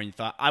lot more than you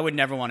thought. I would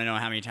never want to know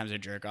how many times I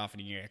jerk off in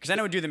a year, because then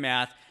I would do the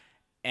math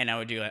and I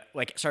would do it,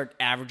 like start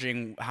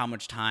averaging how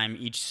much time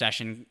each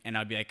session, and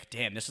I'd be like,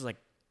 damn, this is like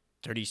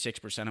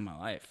 36% of my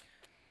life.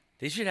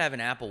 They should have an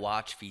Apple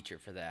Watch feature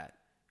for that,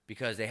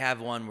 because they have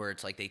one where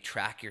it's like they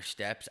track your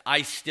steps.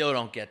 I still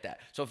don't get that.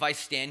 So if I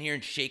stand here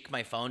and shake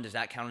my phone, does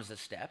that count as a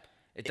step?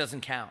 It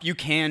doesn't count. You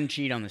can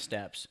cheat on the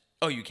steps.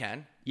 Oh, you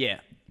can? Yeah.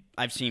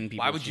 I've seen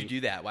people Why would cheat. you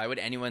do that? Why would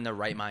anyone in their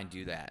right mind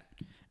do that?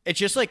 It's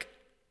just like,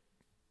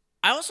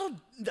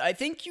 I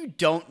think you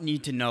don't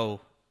need to know.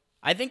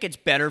 I think it's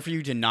better for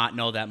you to not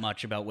know that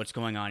much about what's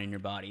going on in your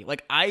body.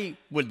 Like, I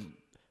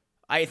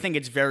I think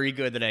it's very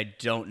good that I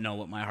don't know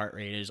what my heart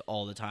rate is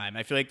all the time.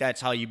 I feel like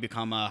that's how you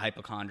become a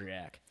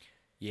hypochondriac.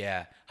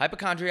 Yeah,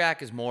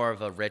 hypochondriac is more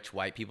of a rich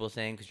white people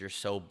thing because you're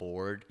so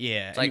bored.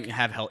 Yeah, it's like you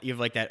have health. You have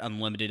like that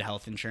unlimited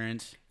health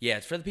insurance. Yeah,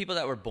 it's for the people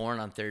that were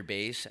born on third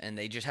base and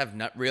they just have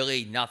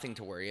really nothing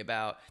to worry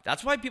about.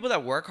 That's why people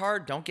that work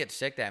hard don't get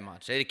sick that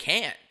much. They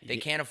can't. They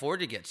can't afford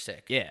to get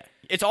sick. Yeah,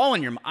 it's all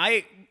in your.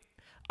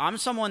 I'm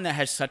someone that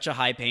has such a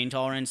high pain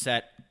tolerance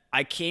that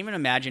I can't even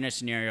imagine a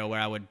scenario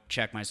where I would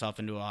check myself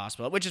into a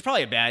hospital, which is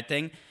probably a bad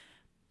thing.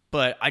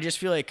 But I just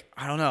feel like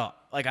I don't know.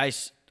 Like I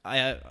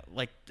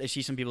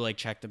see some people like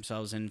check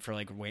themselves in for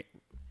like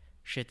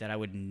shit that I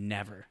would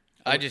never.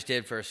 I just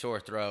did for a sore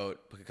throat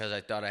because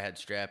I thought I had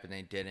strep and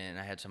they didn't. And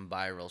I had some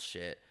viral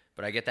shit,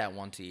 but I get that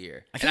once a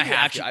year. I feel like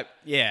I feel like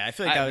I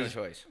that have was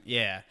no choice.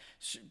 Yeah,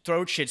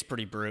 throat shit's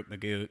pretty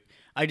Magoot.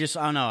 I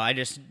don't know. I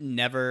just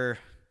never.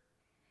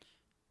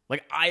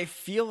 Like I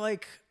feel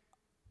like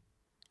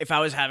if I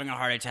was having a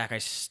heart attack, I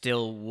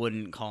still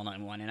wouldn't call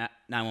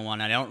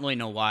 911. I don't really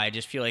know why. I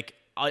just feel like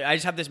I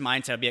just have this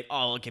mindset. I'd be like, oh,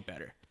 I'll get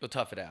better. You'll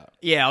tough it out.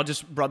 Yeah, I'll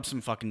just rub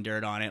some fucking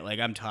dirt on it. Like,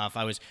 I'm tough.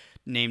 I was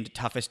named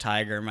toughest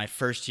tiger my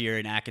first year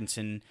in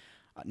Atkinson,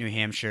 New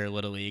Hampshire,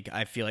 Little League.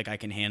 I feel like I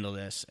can handle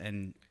this,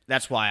 and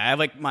that's why I have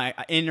like my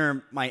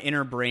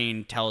inner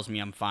brain tells me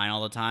I'm fine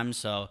all the time.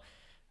 So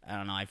I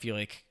don't know. I feel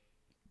like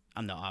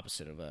I'm the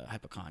opposite of a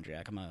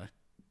hypochondriac. I'm a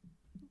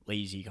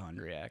lazy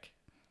chondriac.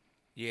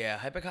 Yeah,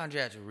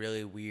 hypochondriac's a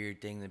really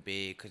weird thing to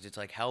be because it's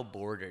like, how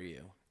bored are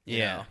you?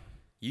 Yeah.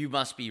 You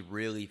must be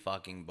really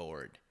fucking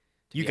bored.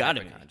 You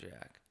gotta be.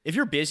 If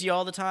you're busy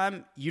all the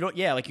time, you don't.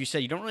 Yeah, like you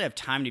said, you don't really have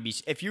time to be.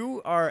 If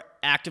you are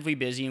actively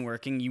busy and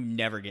working, you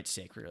never get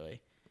sick.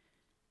 Really,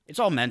 it's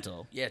all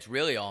mental. Yeah, it's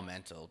really all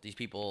mental. These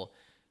people.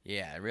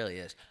 Yeah, it really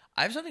is.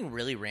 I have something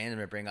really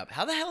random to bring up.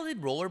 How the hell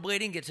did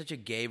rollerblading get such a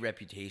gay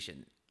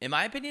reputation? In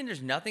my opinion,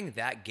 there's nothing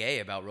that gay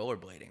about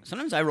rollerblading.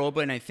 Sometimes I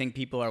rollerblade and I think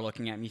people are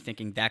looking at me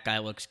thinking that guy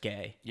looks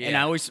gay. Yeah. And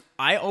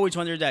I always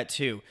wondered that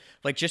too.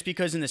 Like just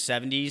because in the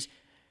 70s.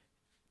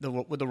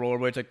 With the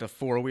rollerblades, like the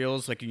four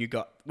wheels, like you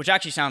go, which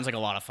actually sounds like a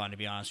lot of fun to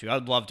be honest with you.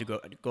 I'd love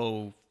to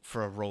go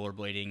for a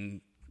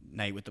rollerblading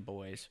night with the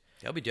boys.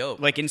 That'd be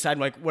dope. Like inside,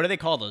 like what do they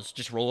call those?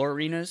 Just roller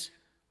arenas,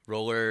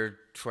 roller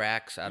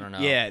tracks. I don't know.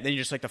 Yeah, then you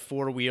just like the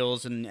four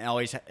wheels, and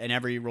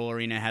every roller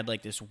arena had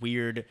like this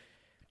weird,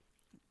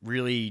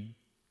 really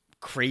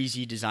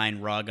crazy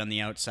design rug on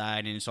the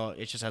outside, and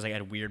it just has like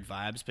had weird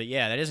vibes. But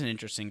yeah, that is an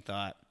interesting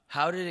thought.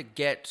 How did it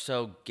get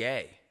so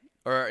gay?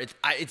 Or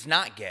it's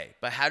not gay,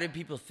 but how did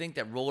people think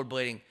that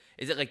rollerblading,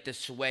 is it like the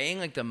swaying,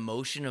 like the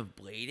motion of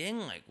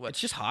blading? Like what? It's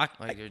just hockey.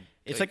 Like,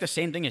 it's like the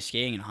same thing as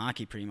skating and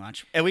hockey pretty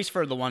much. At least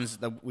for the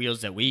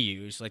wheels that we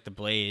use, like the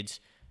blades.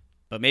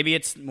 But maybe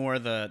it's more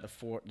the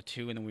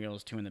two in the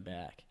wheels, two in the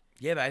back.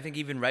 Yeah, but I think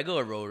even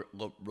regular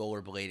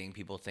rollerblading,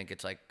 people think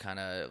it's like kind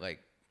of like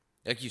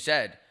you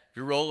said, if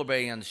you're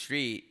rollerblading on the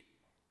street,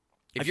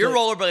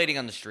 rollerblading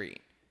on the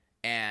street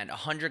and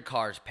 100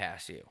 cars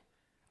pass you,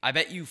 I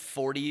bet you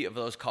 40 of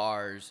those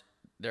cars,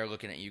 they're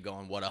looking at you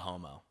going, what a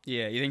homo.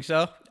 Yeah, you think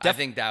so? I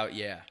think that,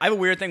 yeah. I have a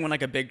weird thing when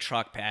like a big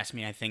truck passed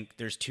me. I think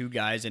there's two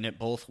guys in it,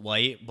 both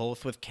white,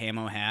 both with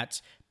camo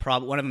hats.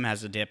 One of them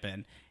has a dip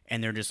in,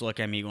 and they're just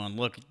looking at me going,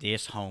 look at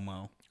this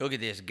homo. Look at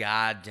this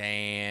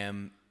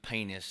goddamn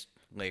penis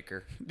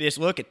licker.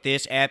 Look at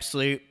this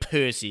absolute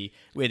pussy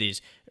with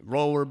his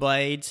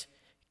rollerblades.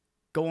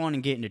 Go on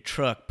and get in the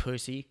truck,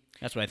 pussy.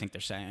 That's what I think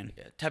they're saying.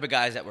 Yeah, type of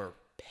guys that were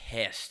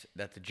pissed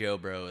that the Joe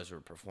Bros were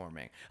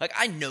performing. Like,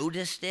 I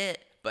noticed it,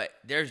 but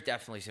there's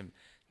definitely some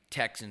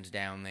Texans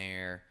down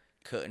there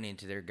cutting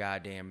into their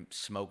goddamn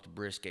smoked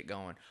brisket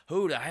going,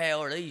 who the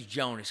hell are these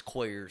Jonas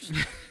queers?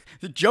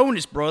 The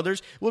Jonas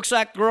Brothers. Looks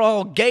like they're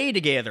all gay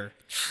together.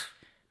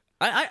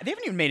 They haven't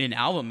even made an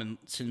album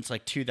since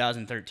like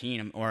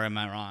 2013, or am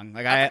I wrong?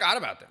 Like I forgot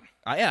about them.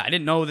 I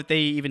didn't know that they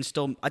even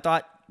still. I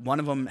thought one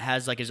of them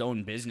has like his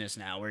own business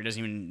now where he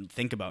doesn't even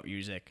think about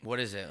music. What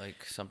is it?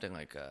 Like something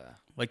like the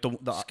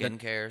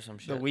skincare or some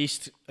shit? The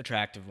least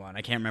attractive one.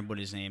 I can't remember what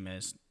his name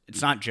is.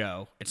 It's not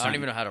Joe. I don't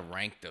even know how to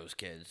rank those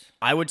kids.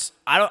 I wouldn't.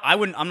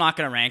 I'm not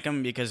gonna rank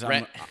them because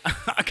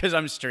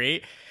I'm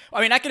straight.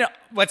 I mean, I can.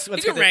 Let's you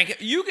can rank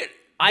it. You could.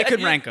 I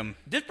could rank them.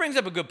 This brings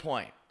up a good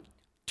point.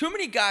 Too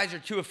many guys are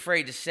too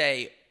afraid to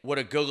say what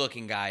a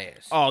good-looking guy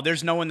is. Oh,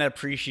 there's no one that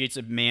appreciates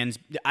a man's.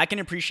 I can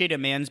appreciate a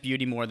man's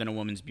beauty more than a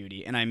woman's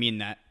beauty, and I mean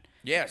that.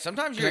 Yeah,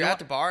 sometimes you're at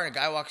the bar and a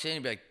guy walks in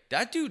and be like,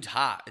 "That dude's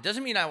hot." It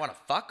doesn't mean I want to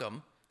fuck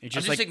him. I'm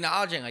just like,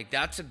 acknowledging like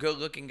that's a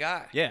good-looking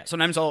guy. Yeah.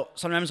 Sometimes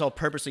I'll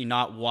purposely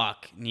not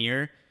walk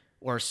near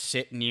or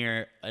sit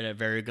near a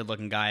very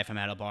good-looking guy if I'm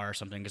at a bar or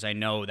something because I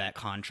know that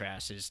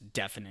contrast is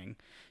deafening.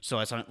 So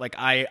it's like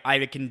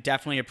I can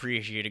definitely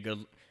appreciate a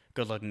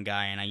good-looking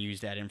guy, and I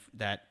use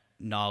that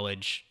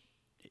knowledge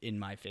in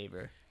my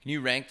favor. Can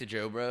you rank the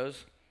Joe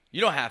Bros?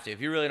 You don't have to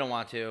if you really don't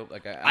want to.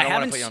 Like I don't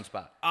want to put you on the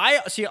spot. I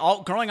see.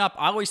 Growing up,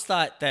 I always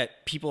thought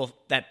that people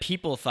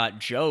thought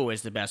Joe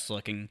was the best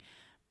looking,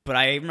 but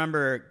I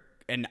remember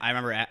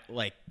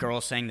like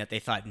girls saying that they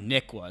thought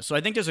Nick was. So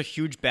I think there's a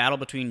huge battle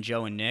between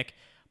Joe and Nick.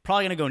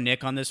 Probably gonna go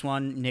Nick on this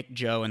one. Nick,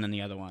 Joe, and then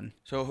the other one.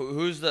 So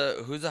who's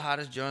the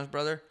hottest Jonas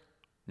brother?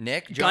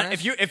 Nick Jonas.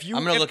 If you,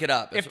 I'm gonna look it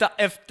up. If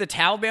the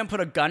Taliban put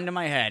a gun to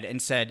my head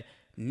and said,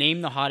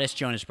 "Name the hottest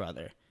Jonas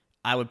brother,"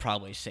 I would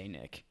probably say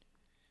Nick.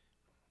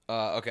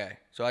 Okay,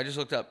 so I just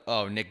looked up.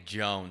 Oh, Nick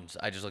Jones.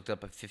 I just looked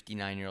up a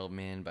 59-year-old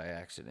man by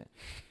accident.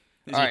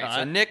 All right, hot?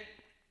 so Nick.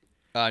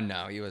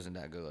 No, he wasn't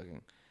that good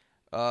looking.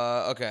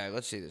 Okay,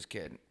 let's see this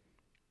kid.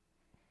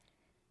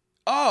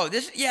 Oh,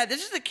 this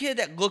is the kid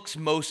that looks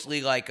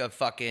mostly like a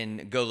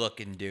fucking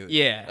good-looking dude.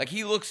 Yeah. Like,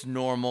 he looks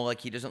normal.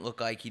 Like, he doesn't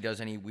look like he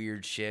does any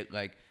weird shit,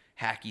 like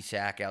hacky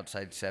sack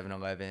outside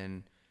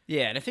 7-Eleven.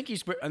 Yeah, and I think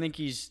he's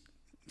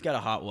got a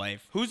hot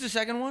wife. Who's the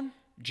second one?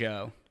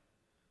 Joe.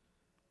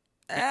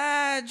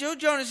 Joe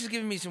Jonas is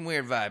giving me some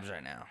weird vibes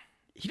right now.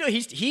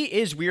 He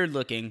is weird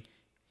looking.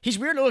 He's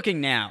weird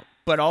looking now,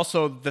 but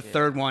also the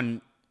third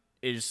one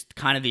is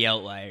kind of the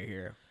outlier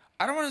here.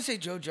 I don't want to say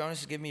Joe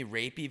Jonas is giving me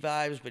rapey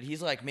vibes, but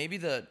he's like maybe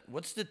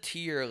what's the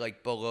tier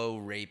like below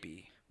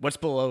rapey? What's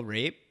below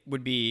rape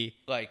would be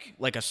like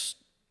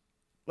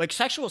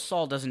sexual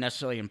assault doesn't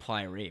necessarily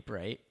imply rape,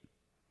 right?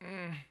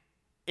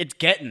 It's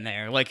getting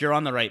there. Like you're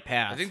on the right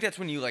path. I think that's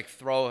when you like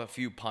throw a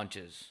few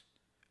punches.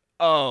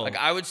 Oh, like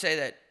I would say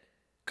that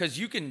because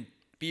you can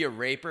be a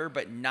raper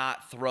but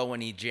not throw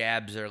any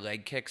jabs or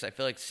leg kicks. I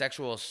feel like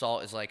sexual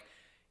assault is like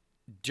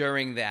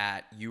during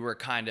that you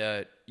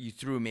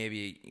threw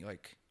maybe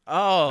like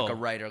a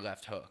right or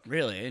left hook.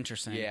 Really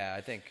interesting. Yeah,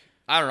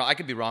 I don't know. I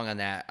could be wrong on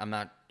that. I'm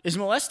not. Is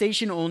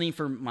molestation only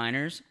for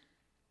minors?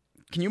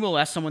 Can you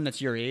molest someone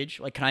that's your age?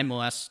 Like, can I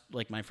molest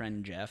like my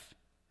friend Jeff?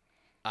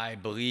 I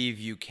believe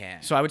you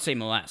can. So I would say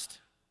molest.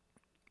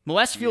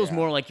 Molest feels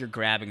more like you're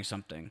grabbing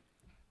something.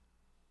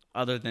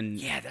 Other than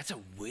it's a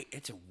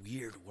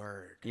weird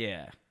word.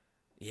 Yeah.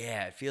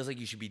 Yeah, it feels like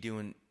you should be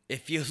doing. It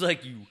feels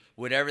like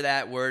whatever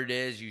that word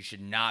is, you should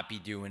not be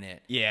doing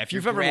it. Yeah, if you're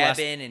you've ever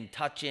grabbing and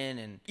touching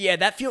and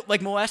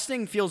like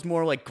molesting feels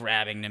more like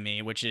grabbing to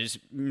me, which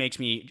makes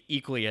me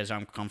equally as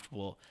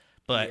uncomfortable.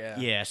 But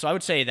so I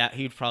would say that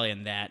he'd probably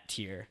in that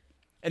tier.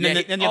 And then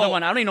the other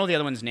one, I don't even know the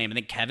other one's name. I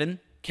think Kevin.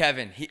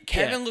 Kevin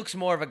looks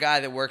more of a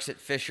guy that works at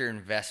Fisher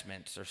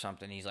Investments or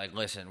something. He's like,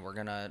 listen, we're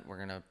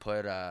gonna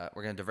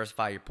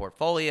diversify your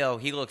portfolio.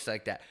 He looks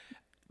like that.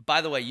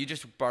 By the way, you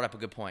just brought up a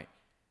good point.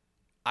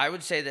 I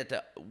would say that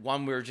the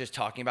one we were just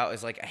talking about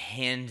is like a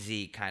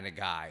handsy kind of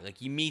guy. Like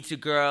he meets a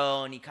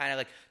girl and he kind of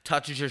like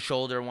touches her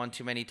shoulder one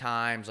too many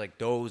times. Like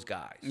those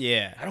guys.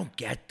 Yeah. I don't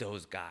get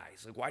those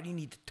guys. Like why do you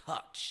need to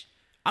touch?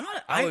 I'm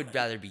not. I would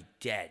rather be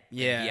dead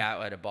than be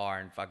out at a bar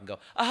and fucking go,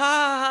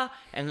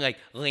 and like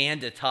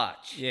land a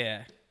touch.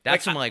 Yeah.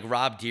 That's some like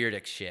Rob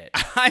Dyrdek shit.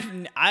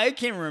 I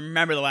can't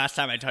remember the last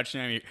time I touched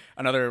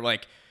another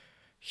like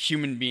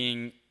human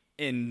being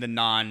in the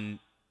non-coitus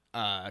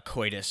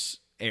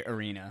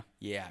arena.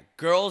 Yeah,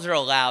 girls are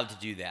allowed to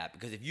do that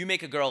because if you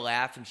make a girl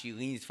laugh and she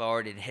leans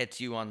forward and hits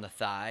you on the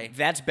thigh,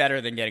 that's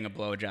better than getting a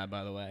blowjob,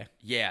 by the way.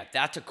 Yeah,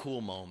 that's a cool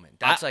moment.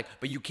 That's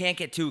but you can't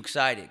get too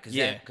excited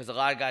because a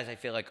lot of guys I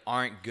feel like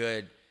aren't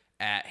good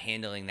at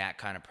handling that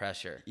kind of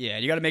pressure. Yeah,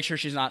 you got to make sure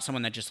she's not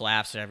someone that just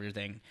laughs at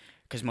everything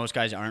because most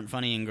guys aren't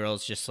funny and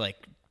girls just like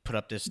put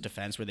up this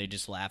defense where they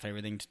just laugh at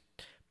everything.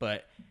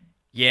 But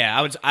yeah,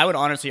 I would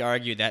honestly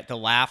argue that the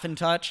laugh and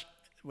touch,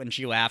 when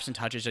she laughs and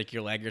touches like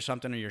your leg or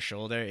something or your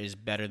shoulder, is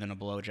better than a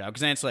blowjob.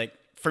 Because then it's like,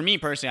 for me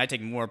personally, I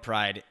take more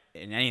pride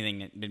in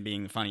anything than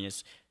being the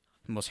funniest,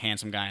 most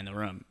handsome guy in the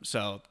room.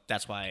 So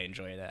that's why I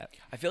enjoy that.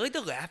 I feel like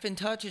the laugh and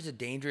touch is a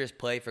dangerous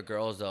play for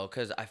girls though,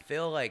 because I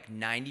feel like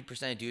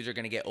 90% of dudes are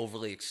going to get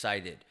overly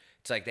excited.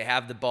 It's like they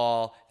have the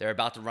ball, they're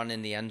about to run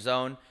in the end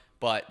zone,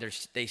 but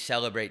they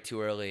celebrate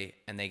too early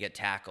and they get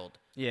tackled.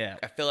 Yeah.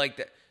 I feel like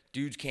that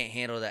dudes can't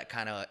handle that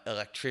kind of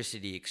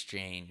electricity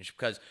exchange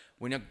because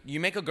when you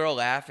make a girl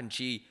laugh and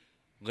she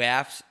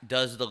laughs,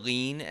 does the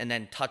lean, and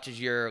then touches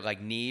your like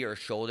knee or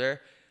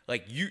shoulder,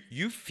 like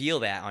you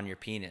feel that on your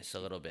penis a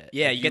little bit.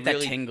 Yeah, like, you get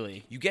that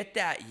tingly. You get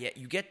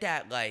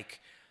that like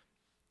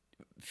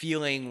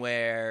feeling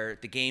where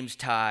the game's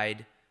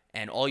tied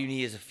and all you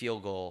need is a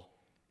field goal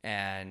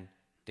and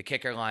the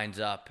kicker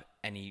lines up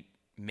and he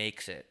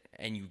makes it.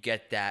 And you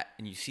get that,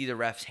 and you see the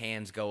ref's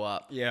hands go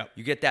up. Yeah.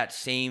 You get that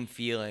same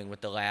feeling with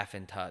the laugh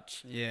and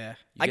touch. Yeah.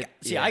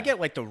 I get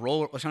like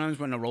sometimes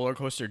when a roller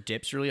coaster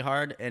dips really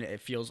hard, and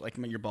it feels like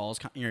your balls,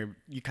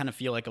 you kind of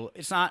feel like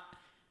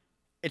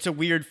it's a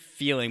weird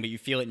feeling, but you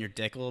feel it in your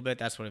dick a little bit.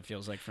 That's what it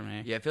feels like for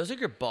me. Yeah, it feels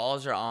like your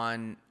balls are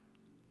on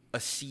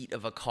a seat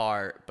of a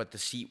car, but the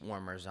seat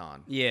warmer's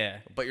on. Yeah.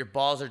 But your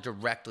balls are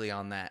directly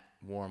on that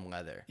warm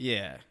leather.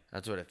 Yeah.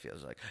 That's what it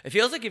feels like. It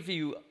feels like if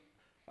you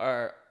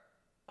are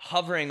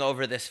hovering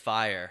over this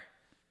fire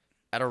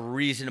at a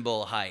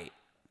reasonable height,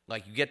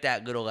 like you get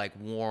that little like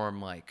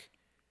warm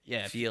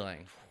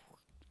feeling.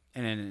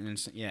 And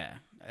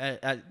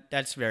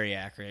that's very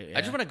accurate. Yeah.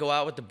 I just want to go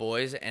out with the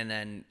boys and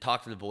then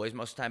talk to the boys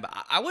most of the time, but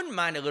I wouldn't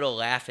mind a little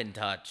laugh and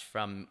touch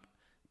from.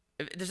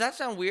 Does that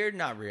sound weird?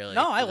 Not really.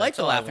 No, I like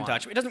the laugh and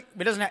touch.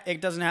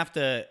 It doesn't have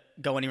to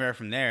go anywhere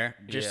from there.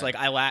 Just like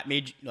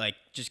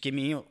just give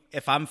me,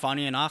 if I'm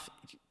funny enough,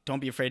 don't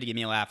be afraid to give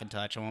me a laugh and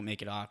touch. I won't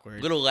make it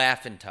awkward. Little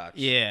laugh and touch.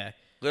 Yeah.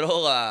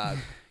 Little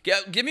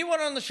give me one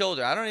on the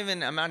shoulder.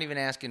 I'm not even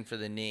asking for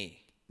the knee.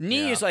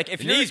 Knee is like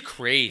if knee's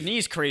crazy.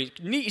 Knee's crazy.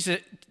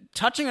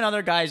 Touching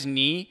another guy's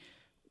knee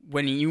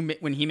when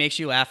he makes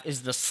you laugh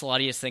is the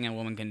sluttiest thing a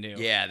woman can do.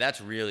 Yeah,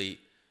 that's really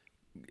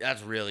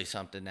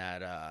something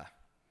that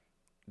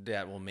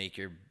will make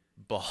your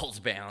balls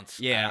bounce.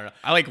 Yeah,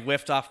 I like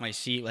lift off my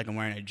seat like I'm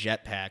wearing a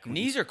jetpack.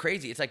 Knees are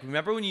crazy. It's like,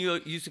 remember when you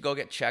used to go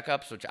get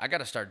checkups, which I got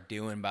to start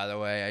doing, by the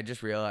way. I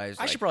just realized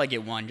I should probably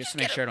get one just to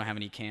make sure I don't have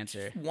any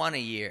cancer. One a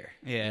year.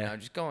 Yeah.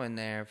 Just go in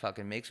there,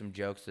 fucking make some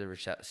jokes to the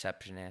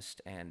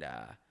receptionist, and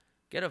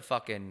get a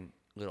fucking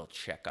little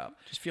checkup.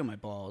 Just feel my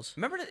balls.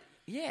 Remember that?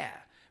 Yeah.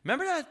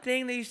 Remember that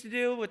thing they used to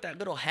do with that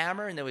little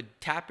hammer, and they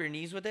would tap your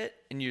knees with it,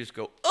 and you just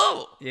go,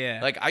 oh! Yeah.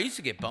 Like, I used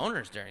to get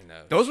boners during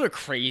those. Those were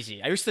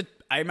crazy. I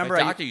remember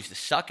my doctor used to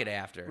suck it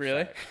after.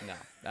 Really?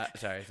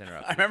 Sorry to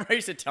interrupt. I remember I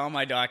used to tell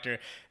my doctor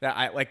that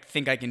I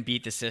think I can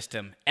beat the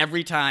system.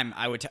 Every time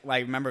I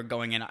remember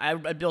going in, I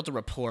built a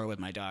rapport with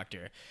my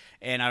doctor.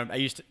 And I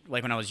used to,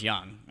 like when I was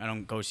young, I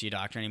don't go see a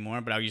doctor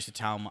anymore, but I used to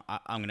tell him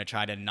I'm going to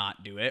try to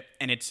not do it.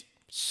 And it's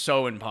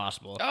so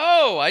impossible.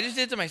 Oh, I just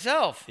did it to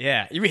myself.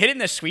 Yeah. You hit it in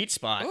the sweet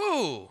spot.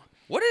 Ooh.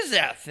 What is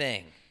that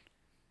thing?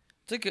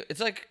 It's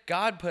like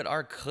God put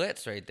our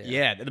clits right there.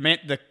 Yeah.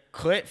 The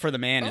clit for the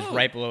man is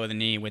right below the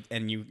knee,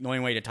 the only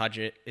way to touch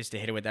it is to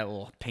hit it with that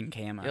little pink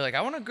hammer. You're like,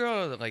 I want a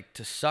girl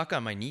to suck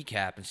on my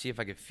kneecap and see if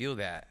I could feel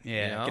that.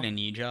 Yeah, get a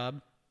knee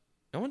job.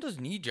 No one does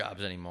knee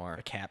jobs anymore.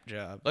 A cap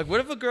job. Like, what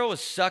if a girl was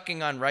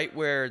sucking on right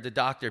where the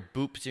doctor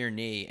boops your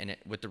knee and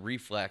with the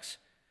reflex?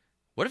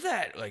 What if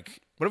that,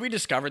 What if we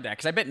discovered that?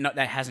 Because I bet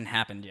that hasn't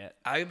happened yet.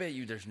 I bet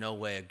you there's no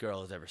way a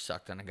girl has ever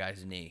sucked on a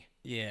guy's knee.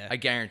 Yeah. I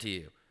guarantee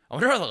you. I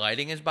wonder how the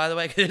lighting is, by the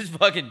way, because it's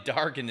fucking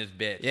dark in this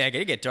bitch. Yeah, it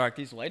gotta get dark.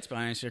 These lights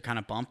behind us are kind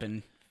of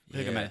bumping. I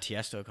think I'm at a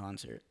Tiesto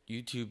concert.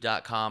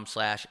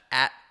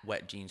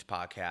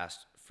 YouTube.com/@WetJeansPodcast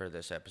for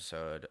this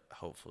episode,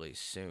 hopefully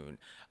soon.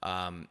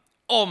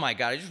 Oh my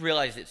God, I just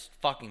realized it's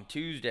fucking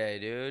Tuesday,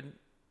 dude.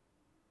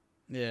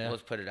 Yeah.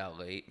 Let's put it out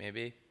late,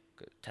 maybe.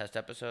 Test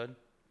episode.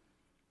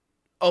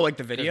 Oh, like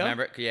the video?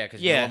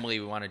 Because normally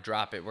we want to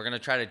drop it. We're going to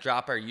try to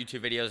drop our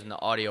YouTube videos and the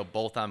audio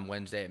both on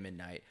Wednesday at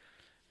midnight.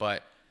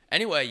 But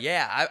anyway,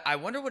 yeah, I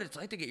wonder what it's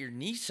like to get your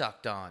knee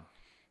sucked on.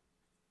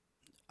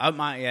 I don't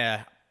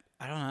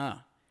know.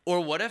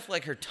 Or what if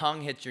her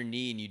tongue hits your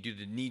knee and you do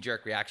the knee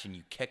jerk reaction,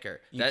 you kick her?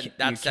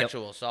 That's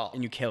sexual assault.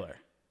 And you kill her.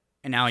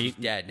 And now she's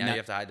dead. Now you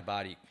have to hide the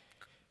body.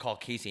 Call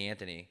Casey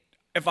Anthony.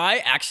 If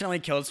I accidentally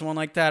killed someone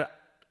like that,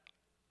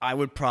 I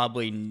would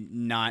probably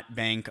not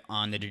bank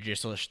on the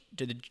judicial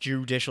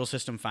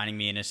system finding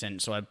me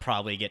innocent, so I'd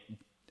probably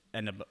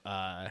end up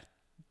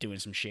doing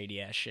some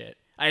shady ass shit.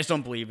 I just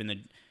don't believe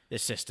in the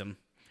system.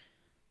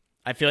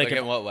 I feel like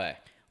in what way?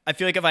 I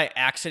feel like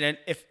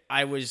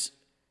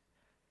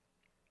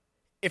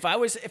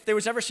if there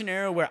was ever a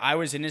scenario where I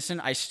was innocent,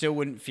 I still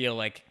wouldn't feel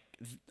like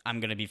I'm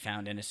gonna be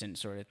found innocent,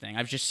 sort of thing.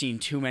 I've just seen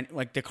too many,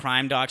 the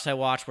crime docs I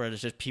watch where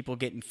there's just people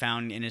getting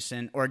found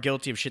innocent or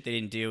guilty of shit they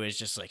didn't do is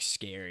just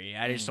scary.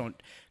 I just don't,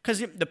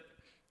 because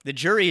the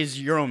jury is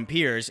your own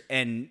peers,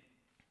 and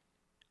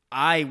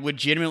I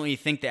legitimately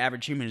think the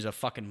average human is a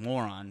fucking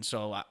moron.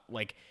 So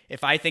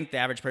if I think the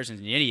average person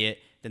is an idiot,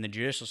 then the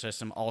judicial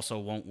system also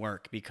won't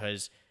work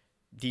because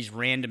these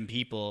random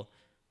people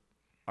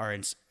are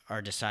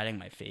deciding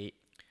my fate.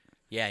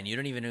 Yeah, and you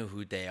don't even know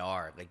who they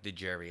are, the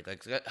jury.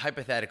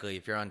 Hypothetically,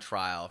 if you're on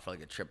trial for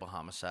a triple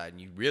homicide and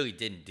you really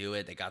didn't do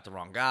it, they got the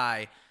wrong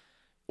guy,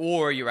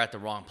 or you're at the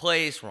wrong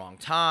place, wrong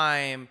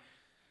time,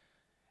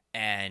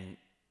 and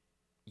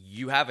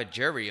you have a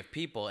jury of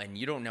people and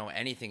you don't know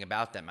anything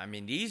about them. I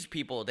mean, these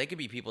people, they could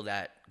be people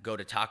that go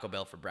to Taco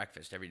Bell for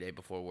breakfast every day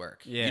before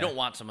work. Yeah. You don't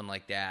want someone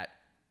like that,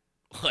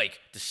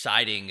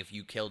 deciding if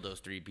you killed those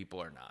three people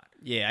or not.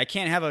 Yeah, I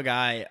can't have a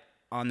guy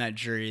on that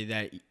jury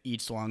that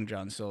eats Long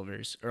John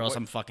Silver's, or else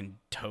I'm fucking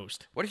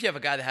toast. What if you have a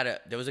guy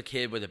there was a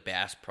kid with a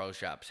Bass Pro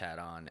Shops hat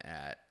on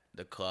at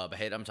the club.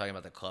 I'm talking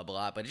about the club a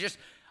lot, but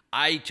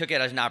I took it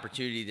as an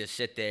opportunity to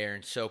sit there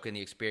and soak in the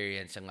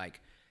experience and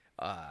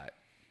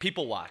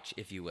people watch,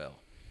 if you will.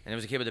 And there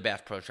was a kid with a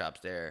Bass Pro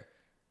Shops there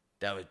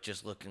that was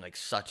just looking like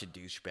such a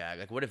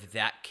douchebag. What if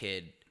that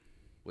kid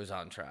was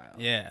on trial?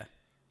 Yeah.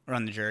 Or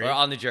on the jury. Or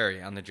on the jury.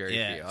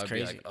 Yeah, it's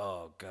crazy. Be like,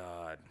 oh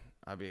God,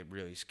 I'd be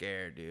really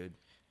scared, dude.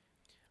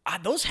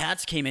 Those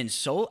hats came in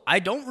so... I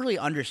don't really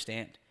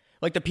understand.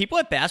 The people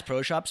at Bass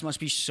Pro Shops must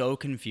be so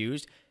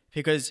confused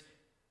because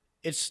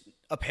it's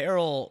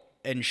apparel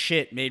and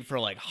shit made for,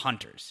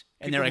 hunters.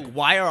 And they're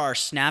why are our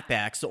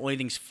snapbacks the only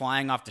things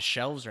flying off the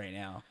shelves right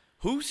now?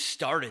 Who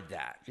started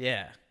that?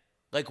 Yeah.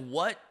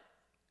 What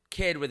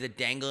kid with a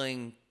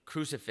dangling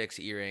crucifix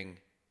earring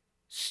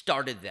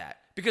started that?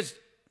 Because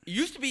it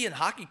used to be in the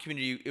hockey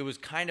community, it was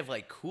kind of,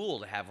 cool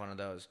to have one of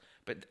those,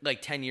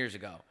 but, 10 years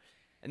ago.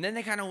 And then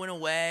they kind of went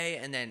away,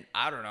 and then,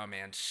 I don't know,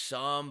 man,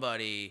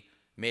 somebody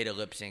made a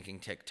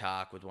lip-syncing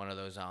TikTok with one of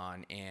those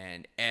on,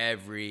 and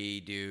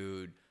every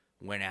dude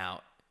went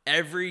out.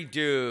 Every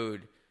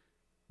dude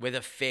with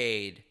a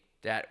fade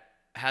that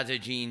has a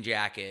jean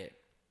jacket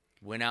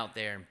went out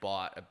there and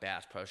bought a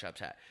Bass Pro Shops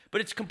hat.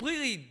 But it's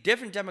completely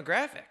different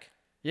demographic.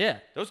 Yeah.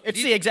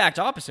 It's the exact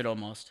opposite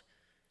almost.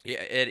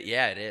 Yeah,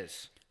 it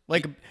is.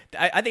 Like,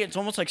 I think it's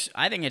almost like,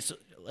 I think it's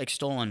like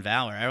stolen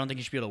valor. I don't think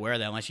you should be able to wear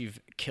that unless you've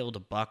killed a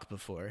buck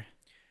before.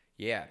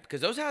 Yeah,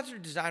 because those hats are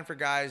designed for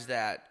guys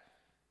that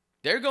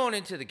they're going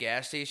into the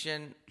gas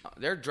station,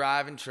 they're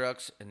driving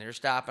trucks, and they're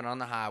stopping on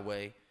the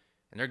highway,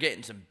 and they're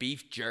getting some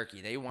beef jerky.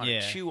 They want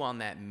to chew on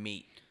that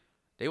meat.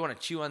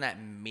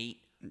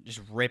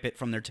 Just rip it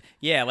from their...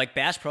 Yeah, like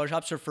Bass Pro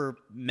Shops are for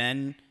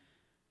men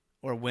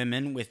or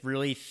women with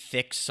really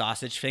thick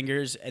sausage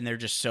fingers, and they're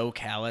just so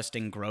calloused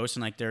and gross,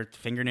 and like their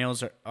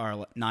fingernails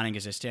are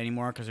non-existent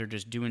anymore because they're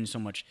just doing so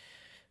much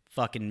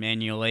fucking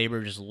manual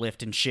labor, just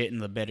lifting shit in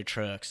the bed of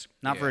trucks.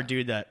 Not for a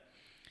dude that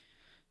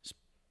is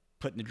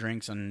putting the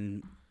drinks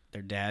on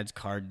their dad's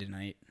card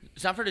tonight.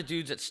 It's not for the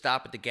dudes that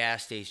stop at the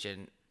gas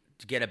station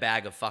to get a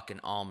bag of fucking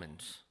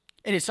almonds.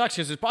 And it sucks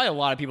because there's probably a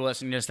lot of people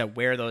listening to this that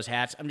wear those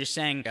hats. I'm just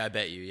saying. I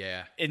bet you,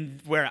 yeah. In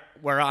where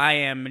I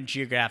am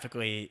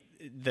geographically,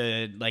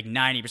 the like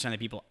 90% of the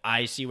people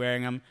I see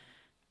wearing them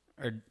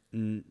are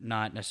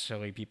not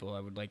necessarily people I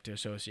would like to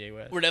associate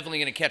with. We're definitely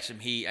gonna catch some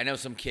heat. I know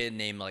some kid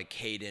named like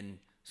Caden,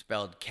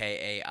 spelled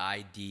Kaidyn,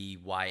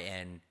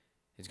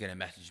 is gonna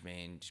message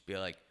me and just be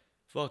like,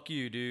 "Fuck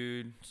you,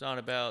 dude. It's not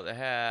about the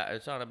hat.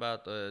 It's not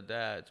about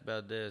that. It's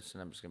about this."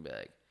 And I'm just gonna be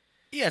like.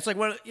 Yeah, it's like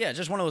it's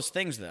just one of those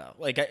things though.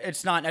 Like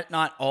it's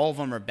not all of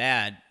them are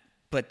bad,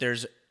 but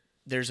there's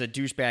a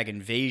douchebag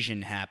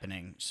invasion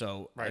happening.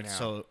 So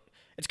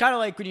it's kind of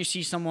like when you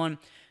see someone.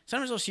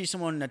 Sometimes I'll see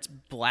someone that's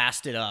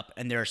blasted up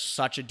and they're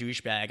such a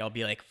douchebag. I'll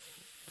be like,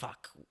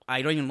 fuck.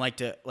 I don't even like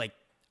to like.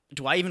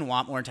 Do I even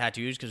want more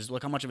tattoos? Because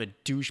look how much of a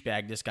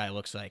douchebag this guy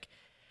looks like.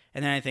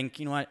 And then I think,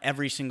 you know what?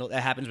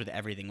 That happens with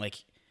everything.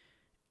 Like.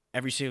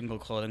 Every single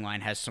clothing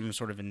line has some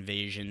sort of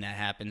invasion that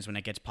happens when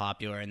it gets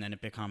popular, and then it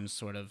becomes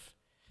sort of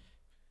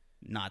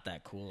not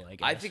that cool, I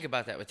guess. I think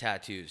about that with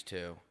tattoos,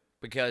 too.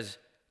 Because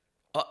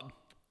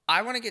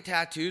I want to get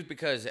tattoos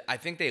because I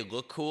think they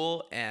look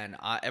cool, and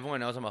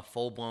everyone knows I'm a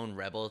full-blown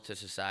rebel to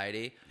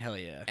society. Hell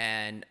yeah.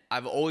 And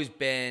I've always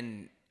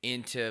been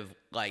into,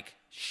 like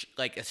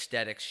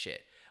aesthetic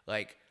shit.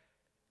 Like,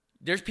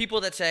 there's people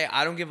that say,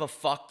 I don't give a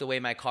fuck the way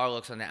my car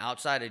looks on the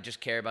outside. I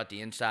just care about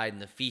the inside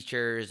and the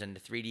features and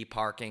the 3D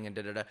parking and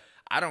da-da-da.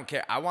 I don't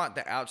care. I want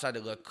the outside to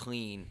look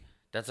clean.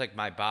 That's like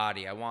my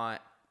body. I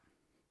want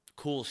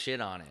cool shit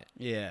on it.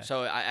 Yeah.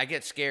 So I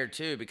get scared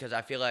too because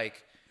I feel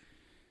like,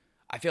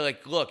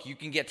 look, you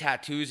can get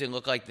tattoos and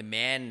look like the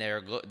man.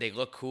 They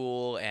look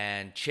cool,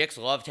 and chicks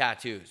love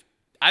tattoos.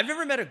 I've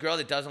never met a girl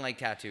that doesn't like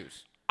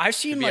tattoos. I've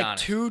seen like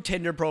 2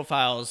 Tinder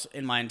profiles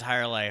in my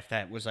entire life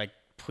that was like,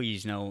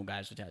 please no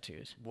guys with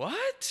tattoos.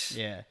 What?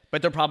 Yeah,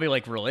 but they're probably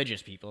like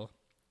religious people.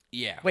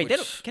 Yeah. Wait, that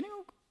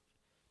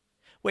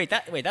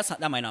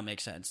might not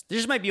make sense. There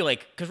just might be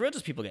like, because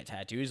religious people get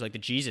tattoos, like the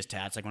Jesus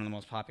tat's like one of the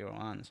most popular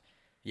ones.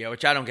 Yeah,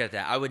 which I don't get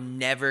that. I would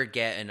never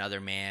get another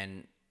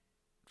man's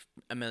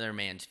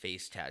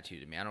face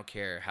tattooed to me. I don't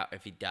care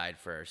if he died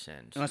for our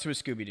sins. Unless it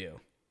was Scooby-Doo.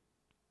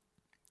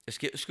 Is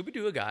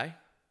Scooby-Doo a guy?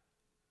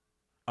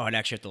 Oh, I'd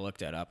actually have to look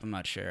that up. I'm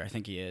not sure. I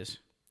think he is.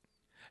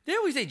 They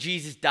always say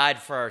Jesus died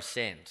for our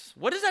sins.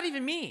 What does that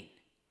even mean?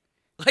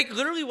 Like,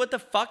 literally, what the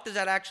fuck does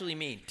that actually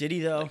mean? Did he,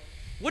 though? Like,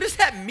 what does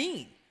that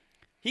mean?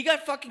 He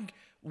got fucking...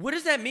 What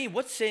does that mean?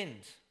 What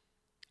sins?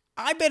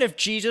 I bet if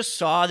Jesus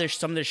saw there's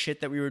some of the shit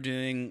that we were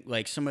doing,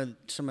 like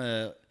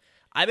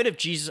I bet if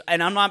Jesus...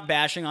 And I'm not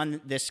bashing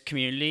on this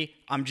community.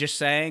 I'm just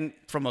saying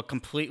from a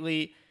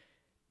completely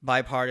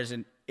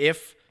bipartisan...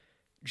 If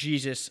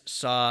Jesus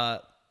saw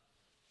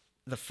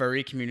the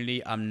furry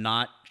community, I'm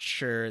not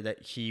sure that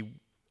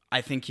I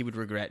think he would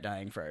regret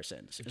dying for our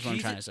sins, is what I'm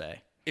trying to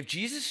say. If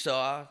Jesus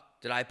saw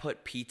that I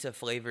put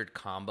pizza-flavored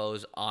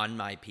combos on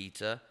my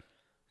pizza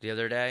the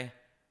other day,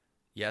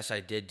 yes, I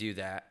did do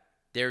that,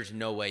 there's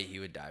no way he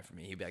would die for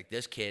me. He'd be like,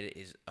 this kid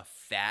is a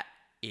fat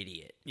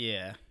idiot.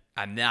 Yeah.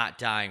 I'm not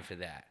dying for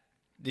that.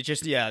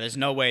 There's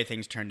no way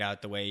things turned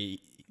out the way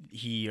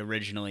he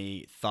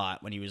originally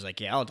thought when he was like,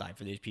 yeah, I'll die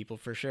for these people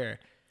for sure.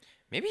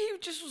 Maybe he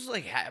just was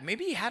like,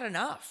 maybe he had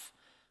enough.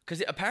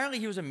 Because apparently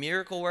he was a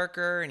miracle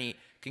worker and he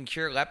can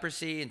cure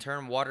leprosy and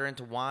turn water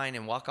into wine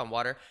and walk on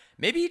water.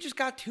 Maybe he just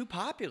got too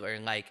popular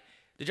and like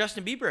the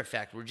Justin Bieber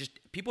effect where just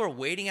people are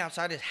waiting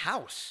outside his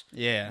house.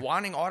 Yeah.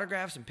 Wanting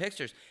autographs and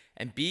pictures.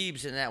 And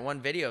Biebs in that one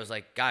video was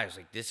like, guys,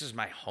 like this is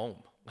my home.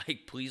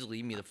 Like, please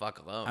leave me the fuck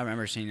alone. I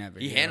remember seeing that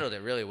video. He handled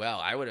it really well.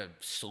 I would have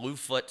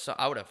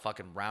I would have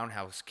fucking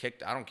roundhouse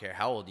kicked. I don't care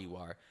how old you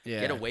are.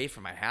 Yeah. Get away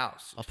from my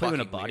house. I'll put you in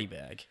a body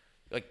bag.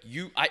 Like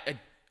I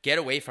get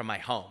away from my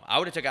home. I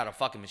would have took out a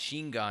fucking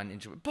machine gun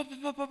and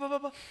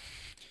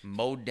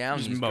mowed down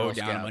these Girl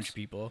Scouts. A bunch of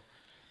people.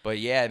 But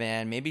yeah,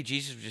 man, maybe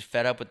Jesus was just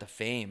fed up with the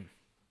fame.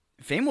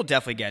 Fame will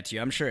definitely get to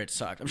you. I'm sure it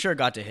sucked. I'm sure it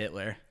got to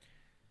Hitler.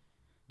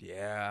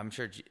 Yeah, I'm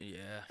sure.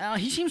 Yeah.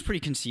 He seems pretty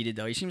conceited,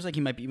 though. He seems like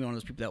he might be one of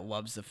those people that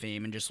loves the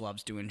fame and just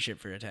loves doing shit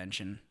for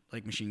attention,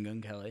 like Machine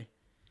Gun Kelly.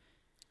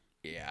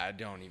 Yeah, I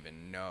don't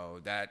even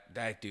know.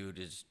 That dude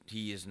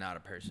is not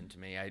a person to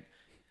me.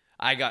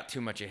 I got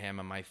too much of him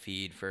on my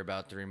feed for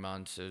about 3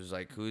 months. It was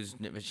like, who's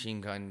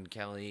Machine Gun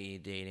Kelly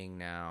dating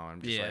now?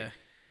 I'm just like,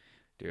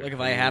 dude, like if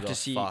who I have the to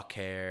see, fuck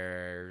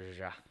cares?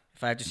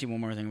 if I have to see one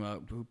more thing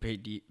about who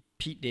Pete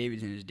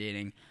Davidson is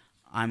dating,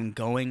 I'm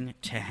going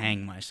to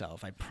hang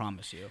myself. I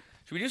promise you.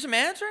 Should we do some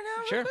ads right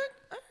now? Sure. Real quick?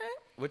 All right.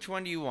 Which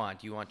one do you want?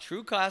 Do you want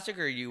True Classic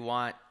or do you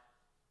want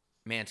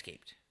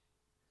Manscaped?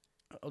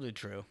 I'll do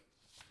True.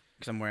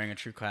 Because I'm wearing a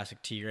True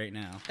Classic tee right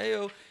now.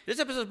 Heyo.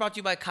 This episode is brought to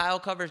you by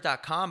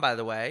KyleCovers.com, by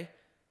the way.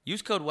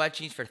 Use code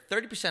WetJeans for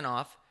 30%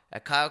 off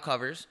at Kyle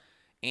Covers.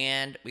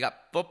 And we got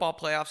football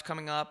playoffs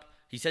coming up.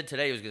 He said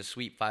today he was going to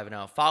sweep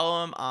 5-0.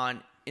 Follow him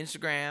on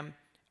Instagram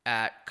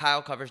at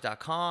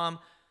KyleCovers.com,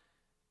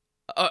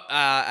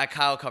 at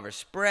Kyle Covers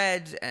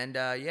Spreads. And,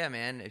 yeah,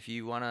 man, if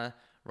you want to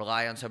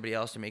rely on somebody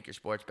else to make your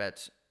sports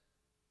bets,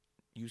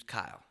 use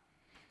Kyle.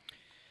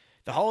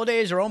 The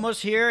holidays are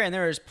almost here, and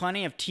there is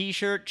plenty of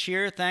t-shirt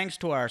cheer thanks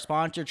to our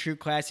sponsor, True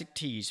Classic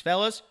Tees.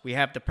 Fellas, we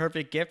have the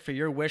perfect gift for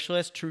your wish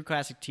list. True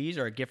Classic Tees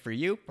are a gift for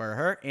you, for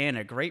her, and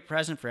a great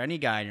present for any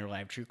guy in your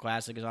life. True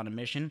Classic is on a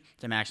mission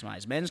to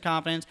maximize men's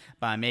confidence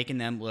by making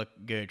them look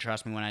good.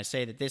 Trust me when I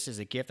say that this is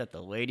a gift that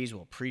the ladies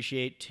will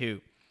appreciate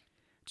too.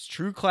 It's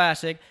True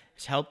Classic.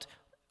 It's helped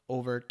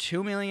over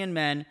 2 million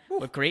men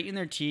look great in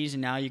their tees,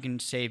 and now you can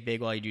save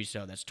big while you do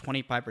so. That's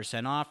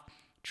 25% off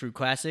True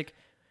Classic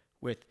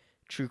with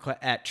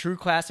at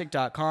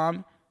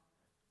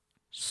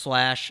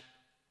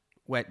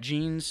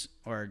trueclassic.com/wetjeans,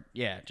 or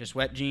just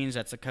wetjeans.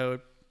 That's the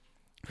code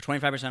for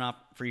 25% off,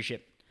 free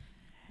ship.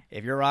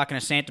 If you're rocking a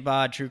Santa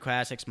Bod, True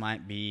Classics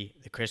might be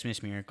the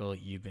Christmas miracle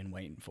you've been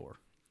waiting for.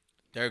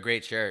 They're a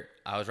great shirt.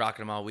 I was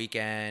rocking them all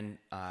weekend.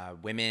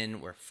 Women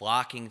were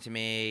flocking to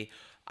me.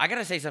 I got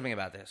to say something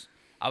about this.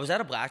 I was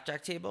at a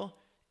blackjack table,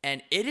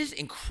 and it is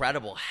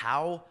incredible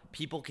how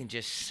people can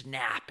just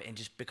snap and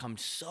just become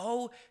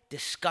so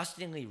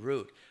disgustingly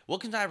rude.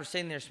 Wilkins and I were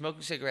sitting there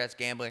smoking cigarettes,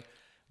 gambling.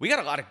 We got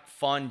a lot of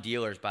fun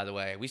dealers, by the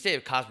way. We stayed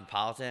at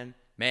Cosmopolitan.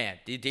 Man,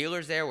 the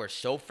dealers there were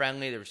so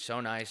friendly. They were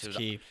so nice.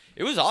 It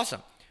was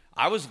awesome.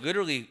 I was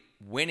literally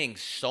winning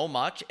so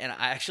much, and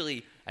I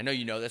know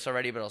you know this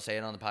already, but I'll say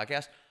it on the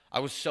podcast. I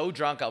was so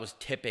drunk, I was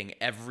tipping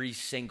every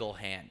single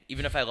hand.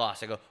 Even if I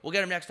lost, I go, we'll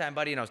get him next time,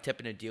 buddy, and I was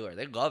tipping a dealer.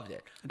 They loved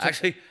it. I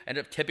actually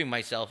ended up tipping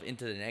myself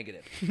into the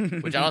negative,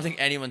 which I don't think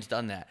anyone's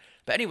done that.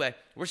 But anyway,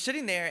 we're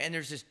sitting there, and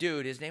there's this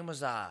dude. His name was,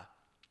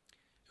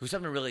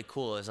 something really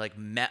cool. It's like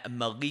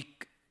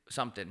Malik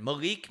something.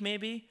 Malik,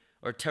 maybe?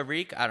 Or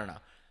Tariq? I don't know.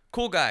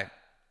 Cool guy.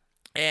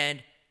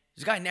 And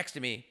there's a guy next to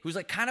me who's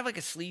like kind of like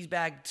a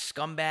sleazebag,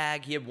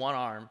 scumbag. He had one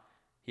arm.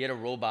 He had a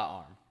robot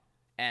arm.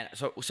 And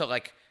so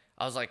like,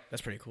 I was like,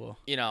 that's pretty cool.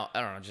 I don't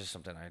know, just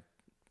something I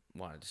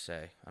wanted to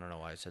say. I don't know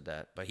why I said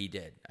that, but he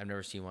did. I've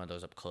never seen one of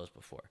those up close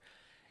before.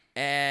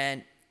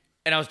 And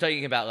I was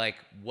thinking about, like,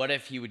 what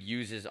if he would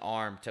use his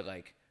arm to,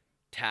 like,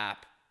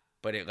 tap,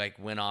 but it, like,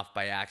 went off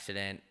by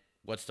accident?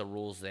 What's the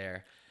rules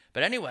there?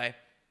 But anyway,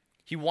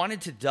 he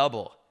wanted to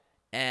double,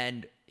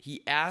 and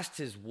he asked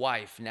his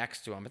wife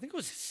next to him. I think it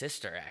was his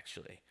sister,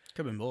 actually.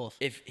 Could have been both.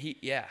 Could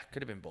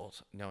have been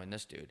both, knowing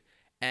this dude.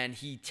 And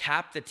he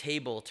tapped the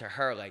table to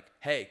her like,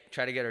 hey,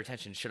 try to get her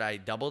attention. Should I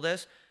double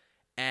this?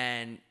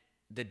 And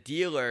the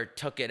dealer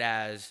took it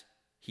as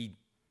he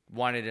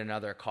wanted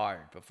another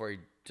card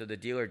so the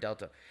dealer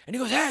dealt it. And he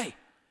goes, hey,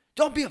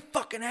 don't be a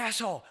fucking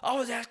asshole. I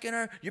was asking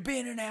her, you're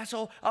being an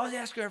asshole. I was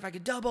asking her if I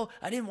could double.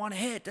 I didn't want to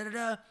hit,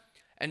 da-da-da.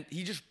 And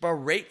he just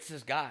berates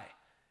this guy.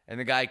 And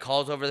the guy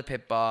calls over the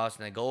pit boss,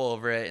 and they go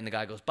over it. And the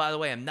guy goes, by the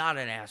way, I'm not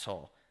an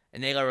asshole.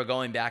 And they were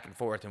going back and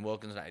forth, and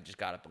Wilkins and I just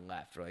got up and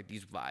left. We're like,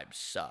 these vibes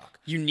suck.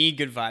 You need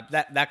good vibes.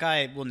 That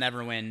guy will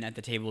never win at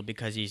the table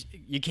because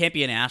you can't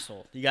be an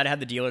asshole. You got to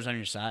have the dealers on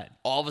your side.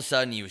 All of a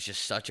sudden, he was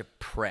just such a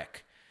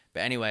prick.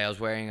 But anyway, I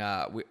was wearing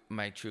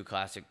my True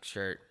Classic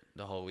shirt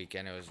the whole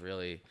weekend. It was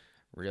really,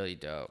 really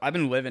dope. I've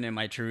been living in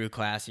my True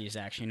Classics,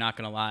 actually, not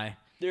going to lie.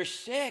 They're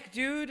sick,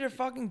 dude. They're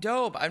fucking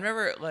dope.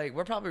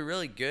 We're probably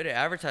really good at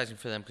advertising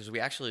for them because we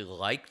actually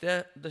like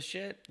the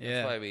shit.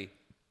 Yeah. That's why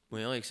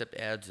we only accept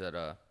ads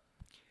that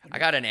I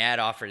got an ad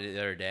offer the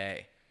other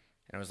day,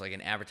 and it was like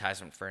an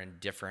advertisement for a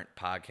different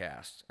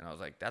podcast. And I was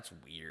like, that's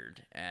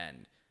weird.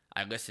 And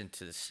I listened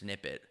to the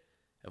snippet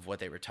of what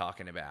they were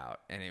talking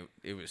about, and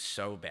it was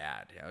so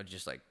bad. I was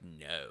just like,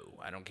 no,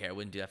 I don't care. I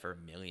wouldn't do that for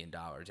 $1 million.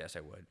 Yes,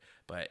 I would.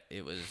 But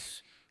it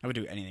was... I would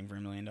do anything for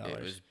 $1 million.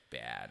 It was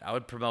bad. I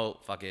would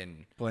promote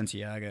fucking...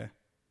 Balenciaga.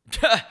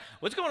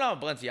 What's going on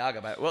with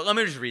Balenciaga? Well, let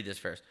me just read this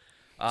first.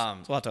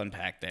 There's a lot to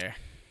unpack there.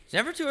 It's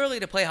never too early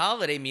to play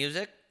holiday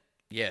music.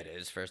 Yeah, it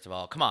is, first of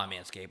all. Come on,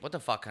 Manscaped. What the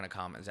fuck kind of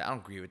comment is that? I don't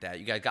agree with that.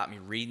 You guys got me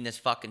reading this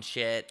fucking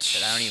shit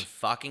that I don't even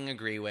fucking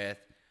agree with.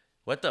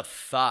 What the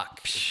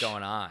fuck is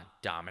going on,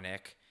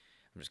 Dominic?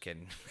 I'm just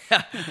kidding.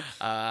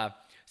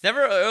 It's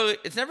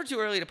never too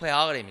early to play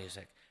holiday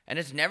music. And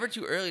it's never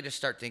too early to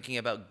start thinking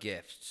about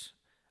gifts.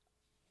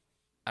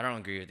 I don't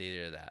agree with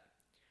either of that.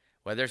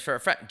 Whether it's for a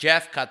friend.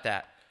 Jeff, cut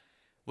that.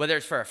 Whether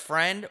it's for a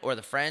friend or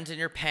the friends in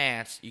your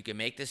pants, you can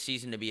make this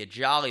season to be a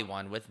jolly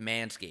one with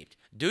Manscaped.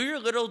 Do your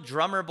little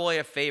drummer boy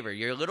a favor.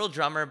 Your little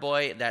drummer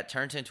boy that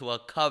turns into a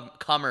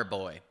cummer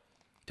boy.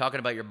 Talking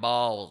about your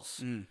balls.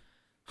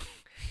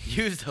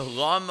 Use the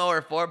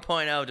Lawnmower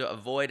 4.0 to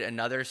avoid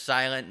another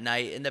silent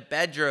night in the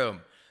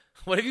bedroom.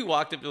 What if you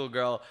walked up to a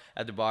girl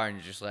at the bar and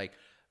you're just like,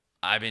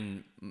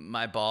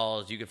 my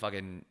balls, you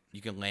can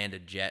land a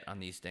jet on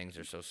these things.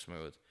 They're so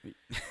smooth.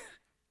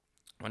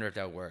 Wonder if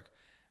that would work.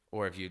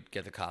 Or if you'd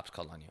get the cops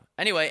called on you.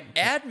 Anyway,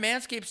 add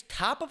Manscaped's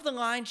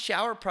top-of-the-line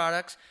shower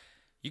products.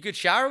 You could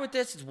shower with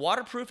this. It's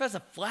waterproof, has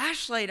a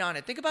flashlight on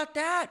it. Think about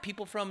that.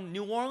 People from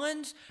New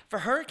Orleans, for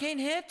hurricane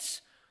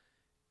hits,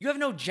 you have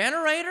no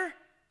generator.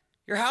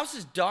 Your house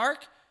is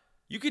dark.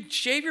 You could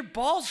shave your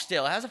balls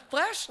still. It has a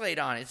flashlight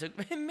on it.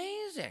 It's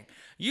amazing.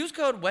 Use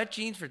code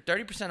WETJEANS for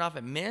 30% off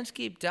at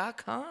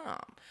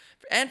manscaped.com.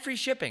 And free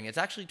shipping. It's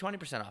actually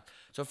 20% off.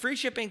 So free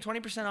shipping,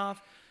 20%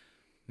 off.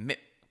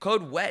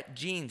 Code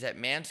WETJEANS at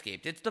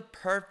Manscaped. It's the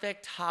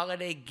perfect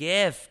holiday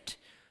gift.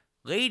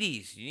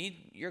 Ladies, you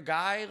need your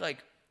guy,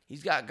 like, he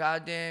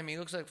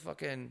looks like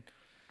fucking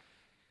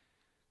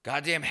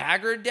goddamn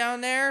Haggard down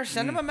there.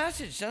 Send him a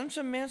message. Send him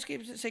some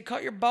Manscaped and say,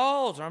 cut your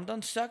balls or I'm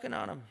done sucking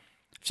on them.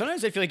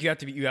 Sometimes I feel like you have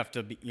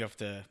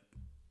to,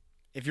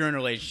 if you're in a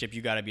relationship,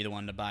 you got to be the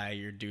one to buy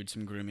your dude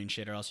some grooming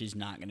shit or else he's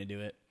not going to do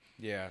it.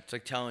 Yeah, it's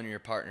like telling your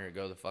partner to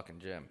go to the fucking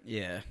gym.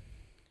 Yeah.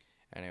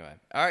 Anyway.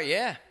 All right,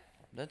 yeah.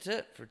 That's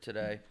it for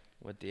today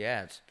with the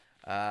ads.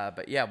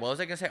 But yeah, what was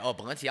I gonna say? Oh,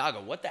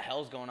 Balenciaga. What the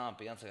hell's going on?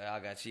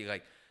 Balenciaga. I see,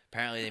 like,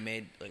 apparently they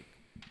made like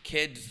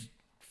kids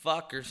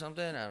fuck or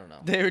something. I don't know.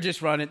 They were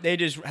just running. They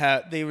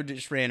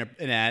ran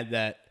an ad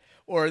that,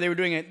 or they were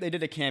doing it. They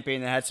did a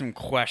campaign that had some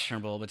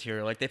questionable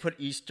material. Like they put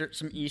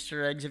some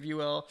Easter eggs, if you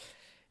will,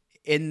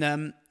 in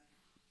them.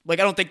 Like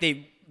I don't think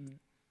they.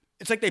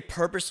 It's like they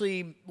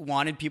purposely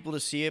wanted people to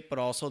see it, but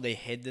also they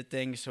hid the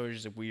thing, so it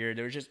was just weird.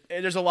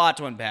 There's a lot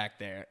to unpack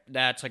there.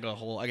 That's like a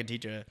whole. I could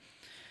teach a.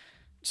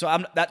 So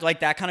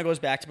that kind of goes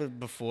back to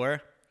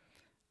before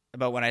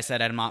about when I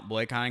said I'm not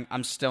boycotting.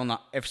 I'm still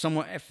not.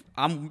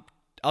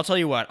 I'll tell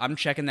you what. I'm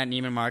checking that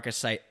Neiman Marcus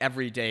site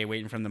every day,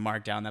 waiting for them to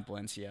mark down that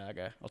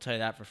Balenciaga. I'll tell you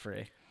that for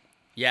free.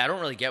 Yeah, I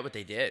don't really get what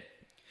they did.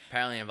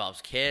 Apparently it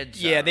involves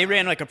kids. Yeah, they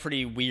ran like a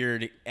pretty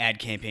weird ad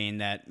campaign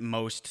that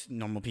most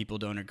normal people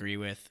don't agree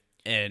with.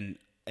 And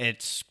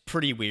it's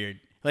pretty weird.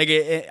 Like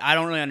I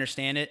don't really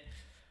understand it.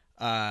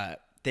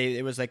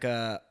 It was like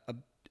a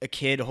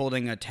kid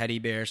holding a teddy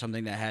bear or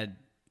something that had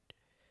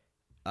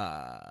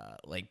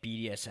like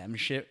BDSM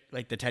shit.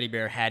 Like the teddy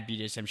bear had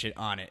BDSM shit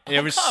on it.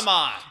 And come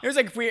on! It was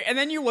like weird. And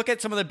then you look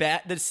at some of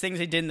the things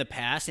they did in the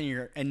past,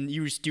 and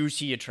you do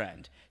see a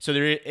trend. So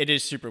it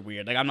is super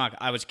weird. Like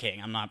I was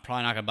king. I'm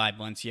probably not gonna buy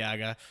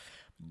Balenciaga.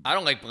 I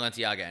don't like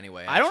Balenciaga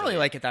anyway. I don't really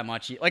like it that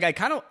much. Like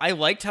I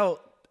liked how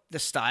the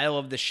style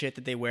of the shit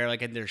that they wear,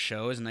 like in their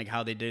shows, and like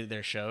how they did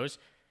their shows.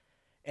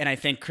 And I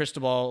think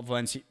Cristobal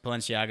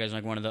Balenciaga is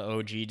like one of the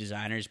OG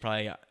designers,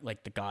 probably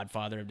like the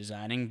godfather of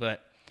designing.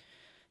 But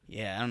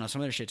yeah, I don't know.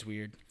 Some of their shit's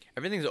weird.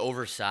 Everything's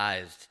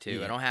oversized too.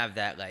 Yeah. I don't have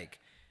that like.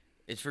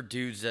 It's for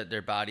dudes that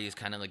their body is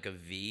kind of like a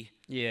V.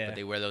 Yeah. But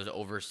they wear those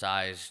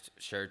oversized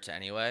shirts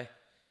anyway.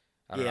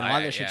 I don't Yeah, know. a lot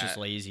of their shit's just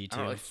lazy I too.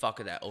 don't really fuck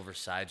with that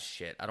oversized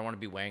shit. I don't want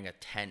to be wearing a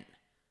tent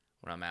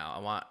when I'm out.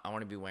 I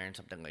want to be wearing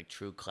something like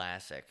true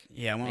classic.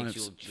 Yeah, I want makes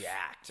you to look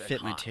jacked. and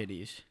fit my hot.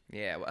 titties.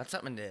 Yeah, well, that's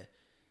something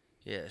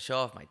to show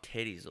off my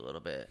titties a little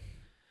bit.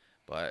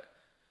 But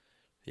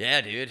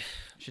yeah, dude.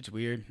 Shit's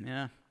weird.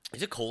 Yeah.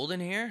 Is it cold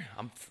in here?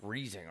 I'm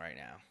freezing right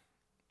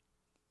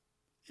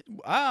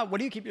now. What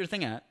do you keep your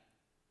thing at?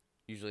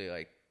 Usually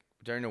like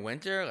during the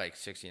winter, like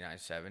 69,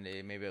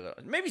 70, maybe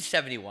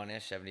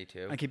 71-ish,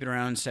 72. I keep it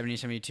around 70,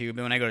 72,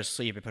 but when I go to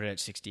sleep, I put it at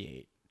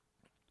 68.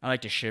 I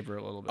like to shiver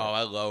a little bit. Oh,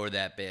 I lower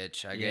that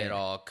bitch. I get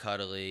all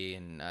cuddly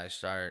and I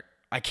start.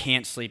 I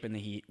can't sleep in the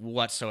heat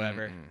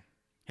whatsoever.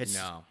 It's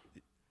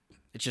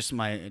just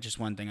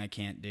one thing I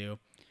can't do.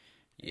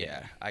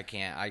 Yeah, I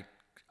can't.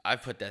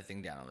 I've put that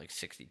thing down at like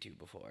 62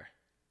 before.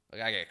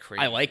 Like I get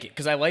crazy. I like it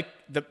because I like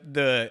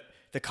the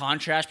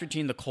contrast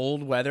between the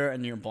cold weather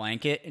and your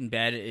blanket in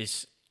bed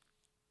is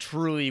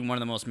truly one of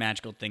the most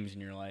magical things in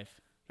your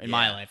life. In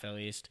my life, at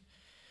least.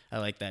 I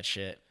like that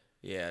shit.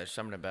 Yeah, there's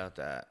something about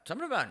that.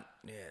 Something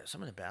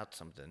about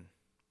something.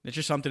 It's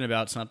just something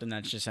about something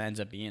that just ends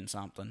up being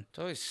something. It's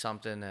always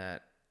something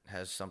that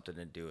has something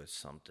to do with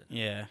something.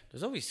 Yeah.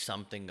 There's always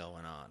something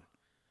going on.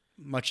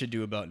 Much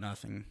ado about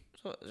nothing.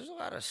 So there's a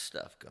lot of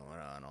stuff going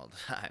on all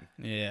the time.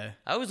 Yeah.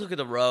 I always look at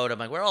the road. I'm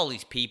like, where are all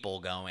these people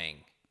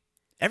going?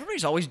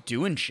 Everybody's always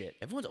doing shit.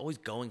 Everyone's always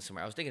going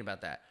somewhere. I was thinking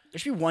about that. There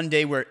should be one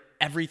day where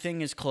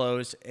everything is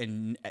closed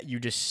and you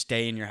just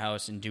stay in your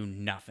house and do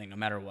nothing, no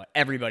matter what.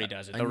 Everybody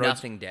does it. A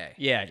nothing day.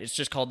 Yeah, it's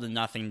just called the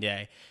nothing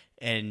day.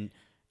 And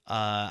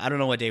I don't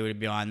know what day would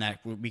be on that.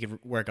 We could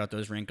work out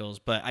those wrinkles.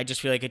 But I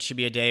just feel like it should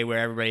be a day where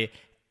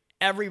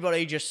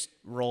everybody just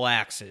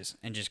relaxes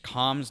and just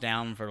calms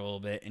down for a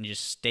little bit and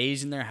just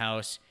stays in their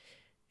house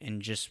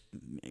and just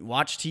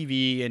watch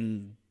TV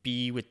and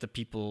be with the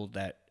people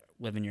that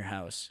live in your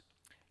house.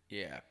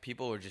 Yeah,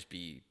 people would just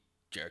be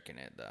jerking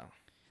it though.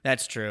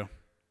 That's true,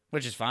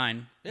 which is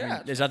fine. Yeah, I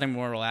mean, there's nothing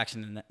more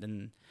relaxing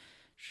than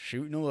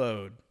shooting a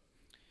load.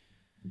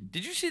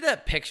 Did you see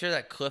that picture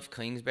that Cliff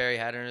Kingsbury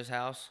had in his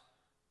house?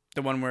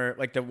 The one where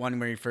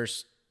he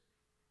first,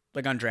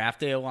 like on draft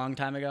day a long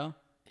time ago.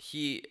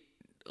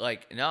 No,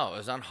 it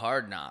was on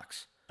Hard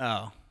Knocks.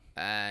 Oh,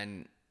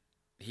 And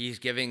he's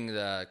giving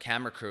the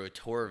camera crew a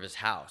tour of his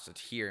house.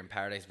 It's here in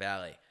Paradise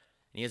Valley.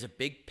 And he has a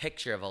big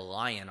picture of a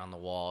lion on the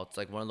wall. It's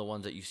like one of the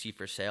ones that you see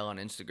for sale on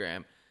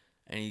Instagram.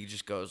 And he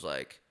just goes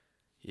like,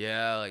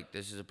 yeah, like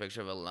this is a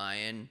picture of a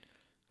lion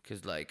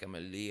because like I'm a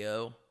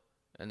Leo.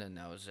 And then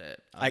that was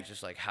it. I was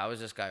just like, how is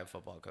this guy a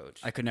football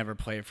coach? I could never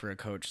play for a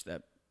coach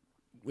that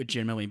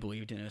legitimately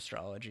believed in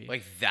astrology.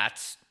 Like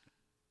that's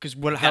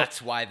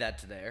why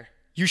that's there.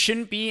 You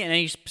shouldn't be in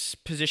any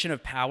position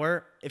of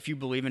power if you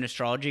believe in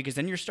astrology, because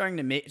then you're starting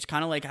to make. It's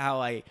kind of like how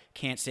I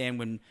can't stand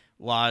when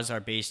laws are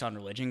based on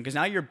religion, because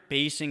now you're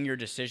basing your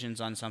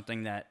decisions on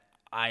something that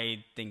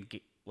I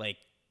think like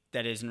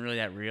that isn't really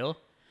that real.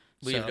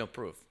 We have no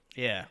proof.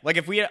 Yeah, like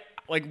if we had,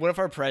 like, what if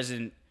our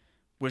president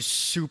was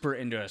super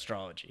into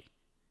astrology,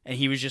 and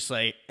he was just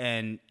like,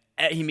 and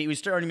he was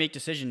starting to make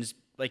decisions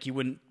like he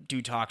wouldn't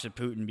do talks with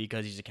Putin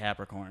because he's a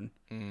Capricorn.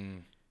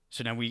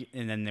 So now we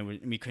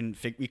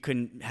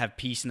couldn't have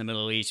peace in the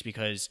Middle East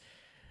because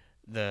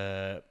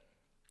what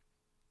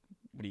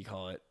do you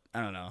call it?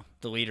 I don't know.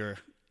 The leader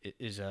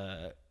is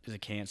a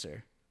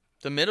Cancer.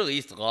 The Middle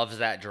East loves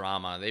that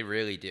drama. They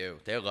really do.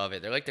 They love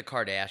it. They're like the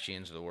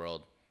Kardashians of the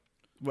world.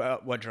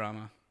 What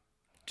drama?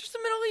 Just the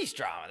Middle East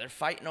drama. They're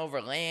fighting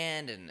over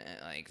land and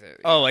like.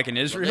 Like in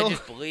Israel.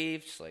 Religious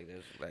beliefs. Like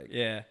there's like.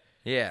 Yeah.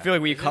 Yeah. I feel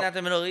like Isn't that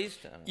the Middle East?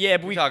 Yeah,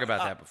 but we talked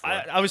about that before.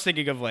 I was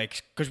thinking of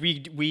like, because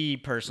we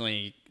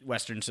personally,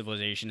 Western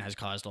civilization has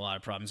caused a lot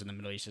of problems in the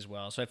Middle East as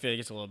well. So I feel like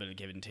it's a little bit of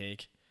give and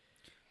take.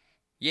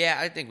 Yeah,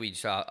 I think we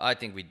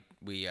definitely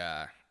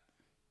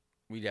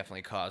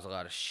caused a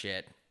lot of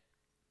shit.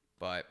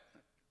 But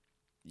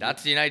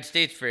that's the United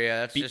States for you.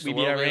 That's just the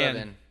world we live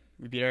in.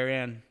 We beat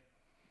Iran.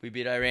 We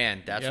beat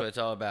Iran. That's what it's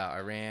all about.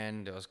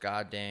 Iran, those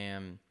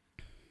goddamn...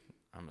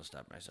 I'm going to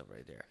stop myself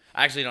right there.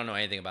 I actually don't know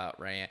anything about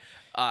Iran.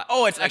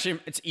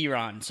 It's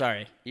Iran.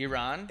 Sorry.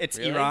 Iran? It's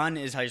really? Iran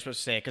is how you're supposed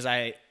to say it,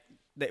 because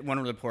one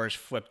of the reporters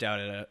flipped out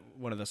at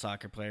one of the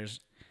soccer players.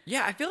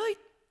 Yeah, I feel like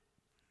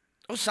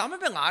Osama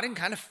bin Laden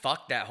kind of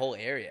fucked that whole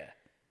area.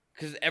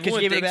 Because he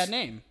gave it a bad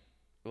name.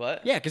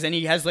 What? Yeah, because then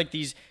he has like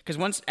these... Because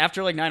once,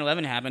 after like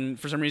 9/11 happened,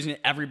 for some reason,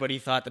 everybody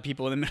thought the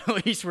people in the Middle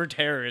East were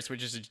terrorists,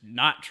 which is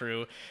not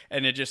true.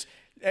 And it just...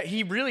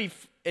 He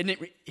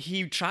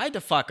tried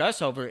to fuck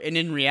us over, and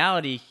in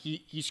reality,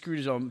 he screwed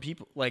his own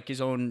people, like his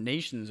own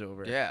nations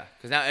over. Yeah,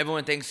 because now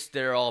everyone thinks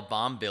they're all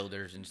bomb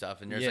builders and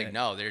stuff, and there's like,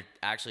 no, they're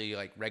actually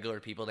like regular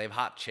people. They have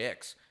hot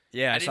chicks.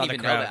 Yeah, I didn't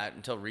even know that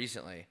until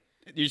recently.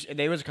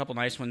 There was a couple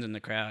nice ones in the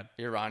crowd.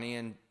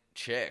 Iranian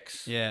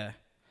chicks. Yeah.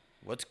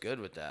 What's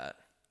good with that?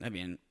 I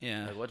mean,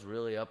 yeah. Like, what's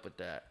really up with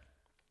that?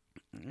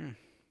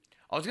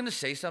 I was gonna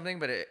say something,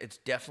 but it's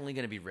definitely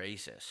gonna be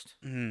racist.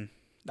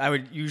 I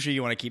would usually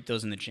want to keep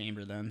those in the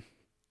chamber then.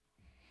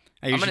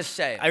 I'm going to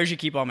say it. I usually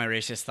keep all my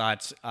racist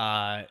thoughts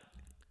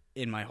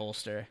in my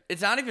holster.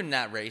 It's not even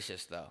that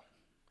racist, though.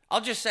 I'll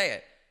just say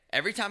it.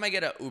 Every time I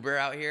get an Uber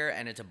out here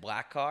and it's a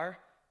black car,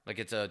 like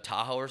it's a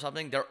Tahoe or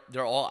something,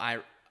 they're all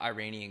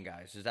Iranian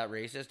guys. Is that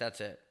racist? That's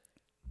it.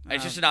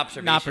 It's just an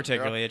observation. Not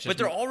particularly. But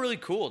they're all really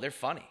cool. They're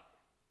funny.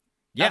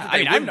 Yeah,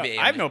 I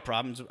have no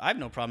problems. I have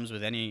no problems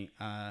with any,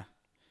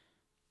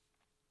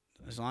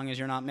 as long as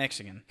you're not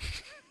Mexican.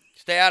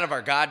 Stay out of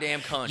our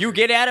goddamn country. You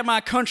get out of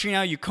my country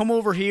now. You come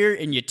over here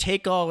and you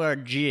take all our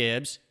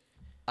jibs.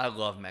 I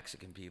love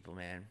Mexican people,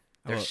 man.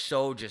 They're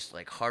so just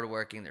like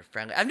hardworking. They're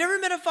friendly. I've never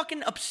met a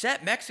fucking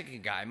upset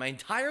Mexican guy in my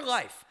entire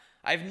life.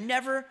 I've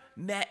never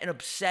met an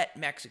upset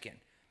Mexican.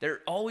 They're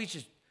always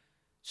just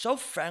so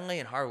friendly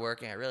and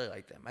hardworking. I really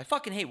like them. I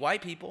fucking hate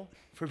white people,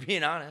 for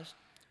being honest.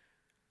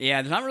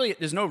 Yeah,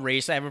 there's no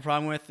race I have a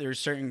problem with. There's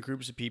certain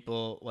groups of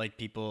people, like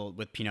people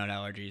with peanut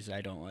allergies, that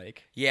I don't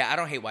like. Yeah, I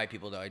don't hate white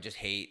people, though.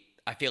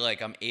 I feel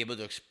like I'm able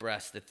to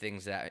express the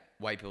things that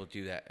white people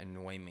do that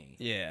annoy me.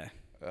 Yeah.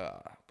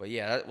 But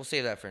yeah, we'll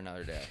save that for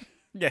another day.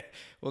 Yeah.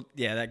 Well,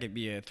 yeah, that could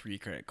be a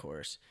 3-credit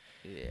course.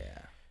 Yeah.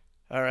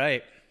 All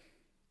right.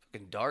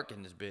 Fucking dark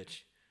in this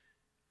bitch.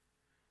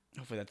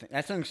 Hopefully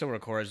that thing still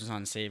records. It's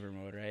on saver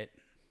mode, right?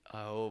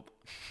 I hope.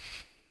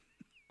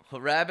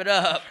 We'll wrap it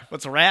up.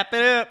 Let's wrap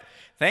it up.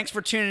 Thanks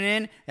for tuning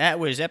in. That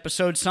was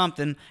episode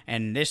something,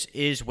 and this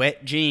is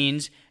Wet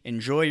Jeans.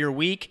 Enjoy your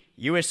week.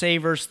 USA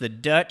versus the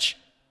Dutch.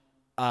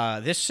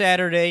 This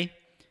Saturday,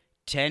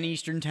 10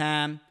 Eastern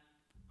time.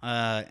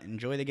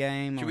 Enjoy the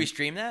game. Should we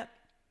stream that?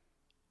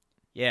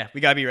 Yeah, we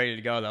gotta be ready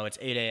to go though. It's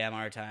 8 a.m.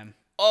 our time.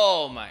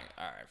 Oh my!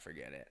 All right,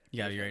 forget it. You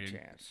gotta be ready.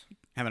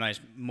 Have a nice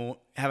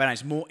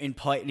molten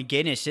pint of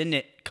Guinness, isn't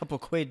it? Couple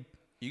quid.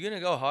 You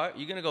gonna go hard?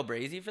 You gonna go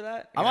brazy for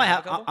that? I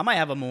might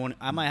have a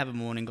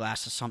morning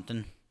glass of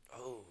something.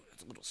 Oh,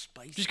 that's a little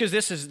spicy. Just because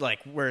this is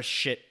like where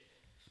shit.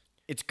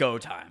 It's go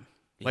time.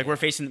 Like we're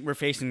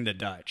facing the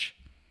Dutch.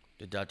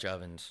 The Dutch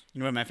ovens. You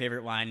know what my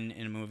favorite line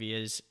in a movie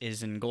is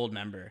in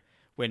Goldmember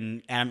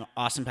when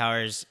Austin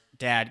Powers'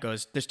 dad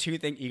goes, "There's two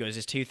things." He goes,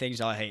 "There's two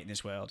things I hate in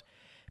this world: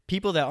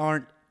 people that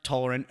aren't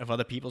tolerant of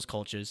other people's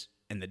cultures,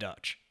 and the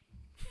Dutch."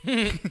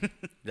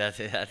 That's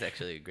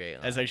actually a great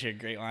line. That's actually a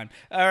great line.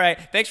 All right,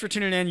 thanks for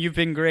tuning in. You've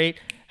been great.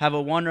 Have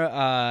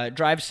a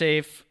drive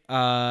safe.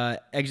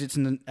 Exits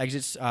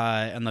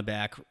on the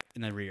back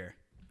in the rear.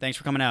 Thanks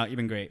for coming out. You've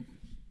been great.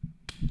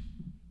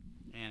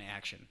 And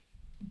action.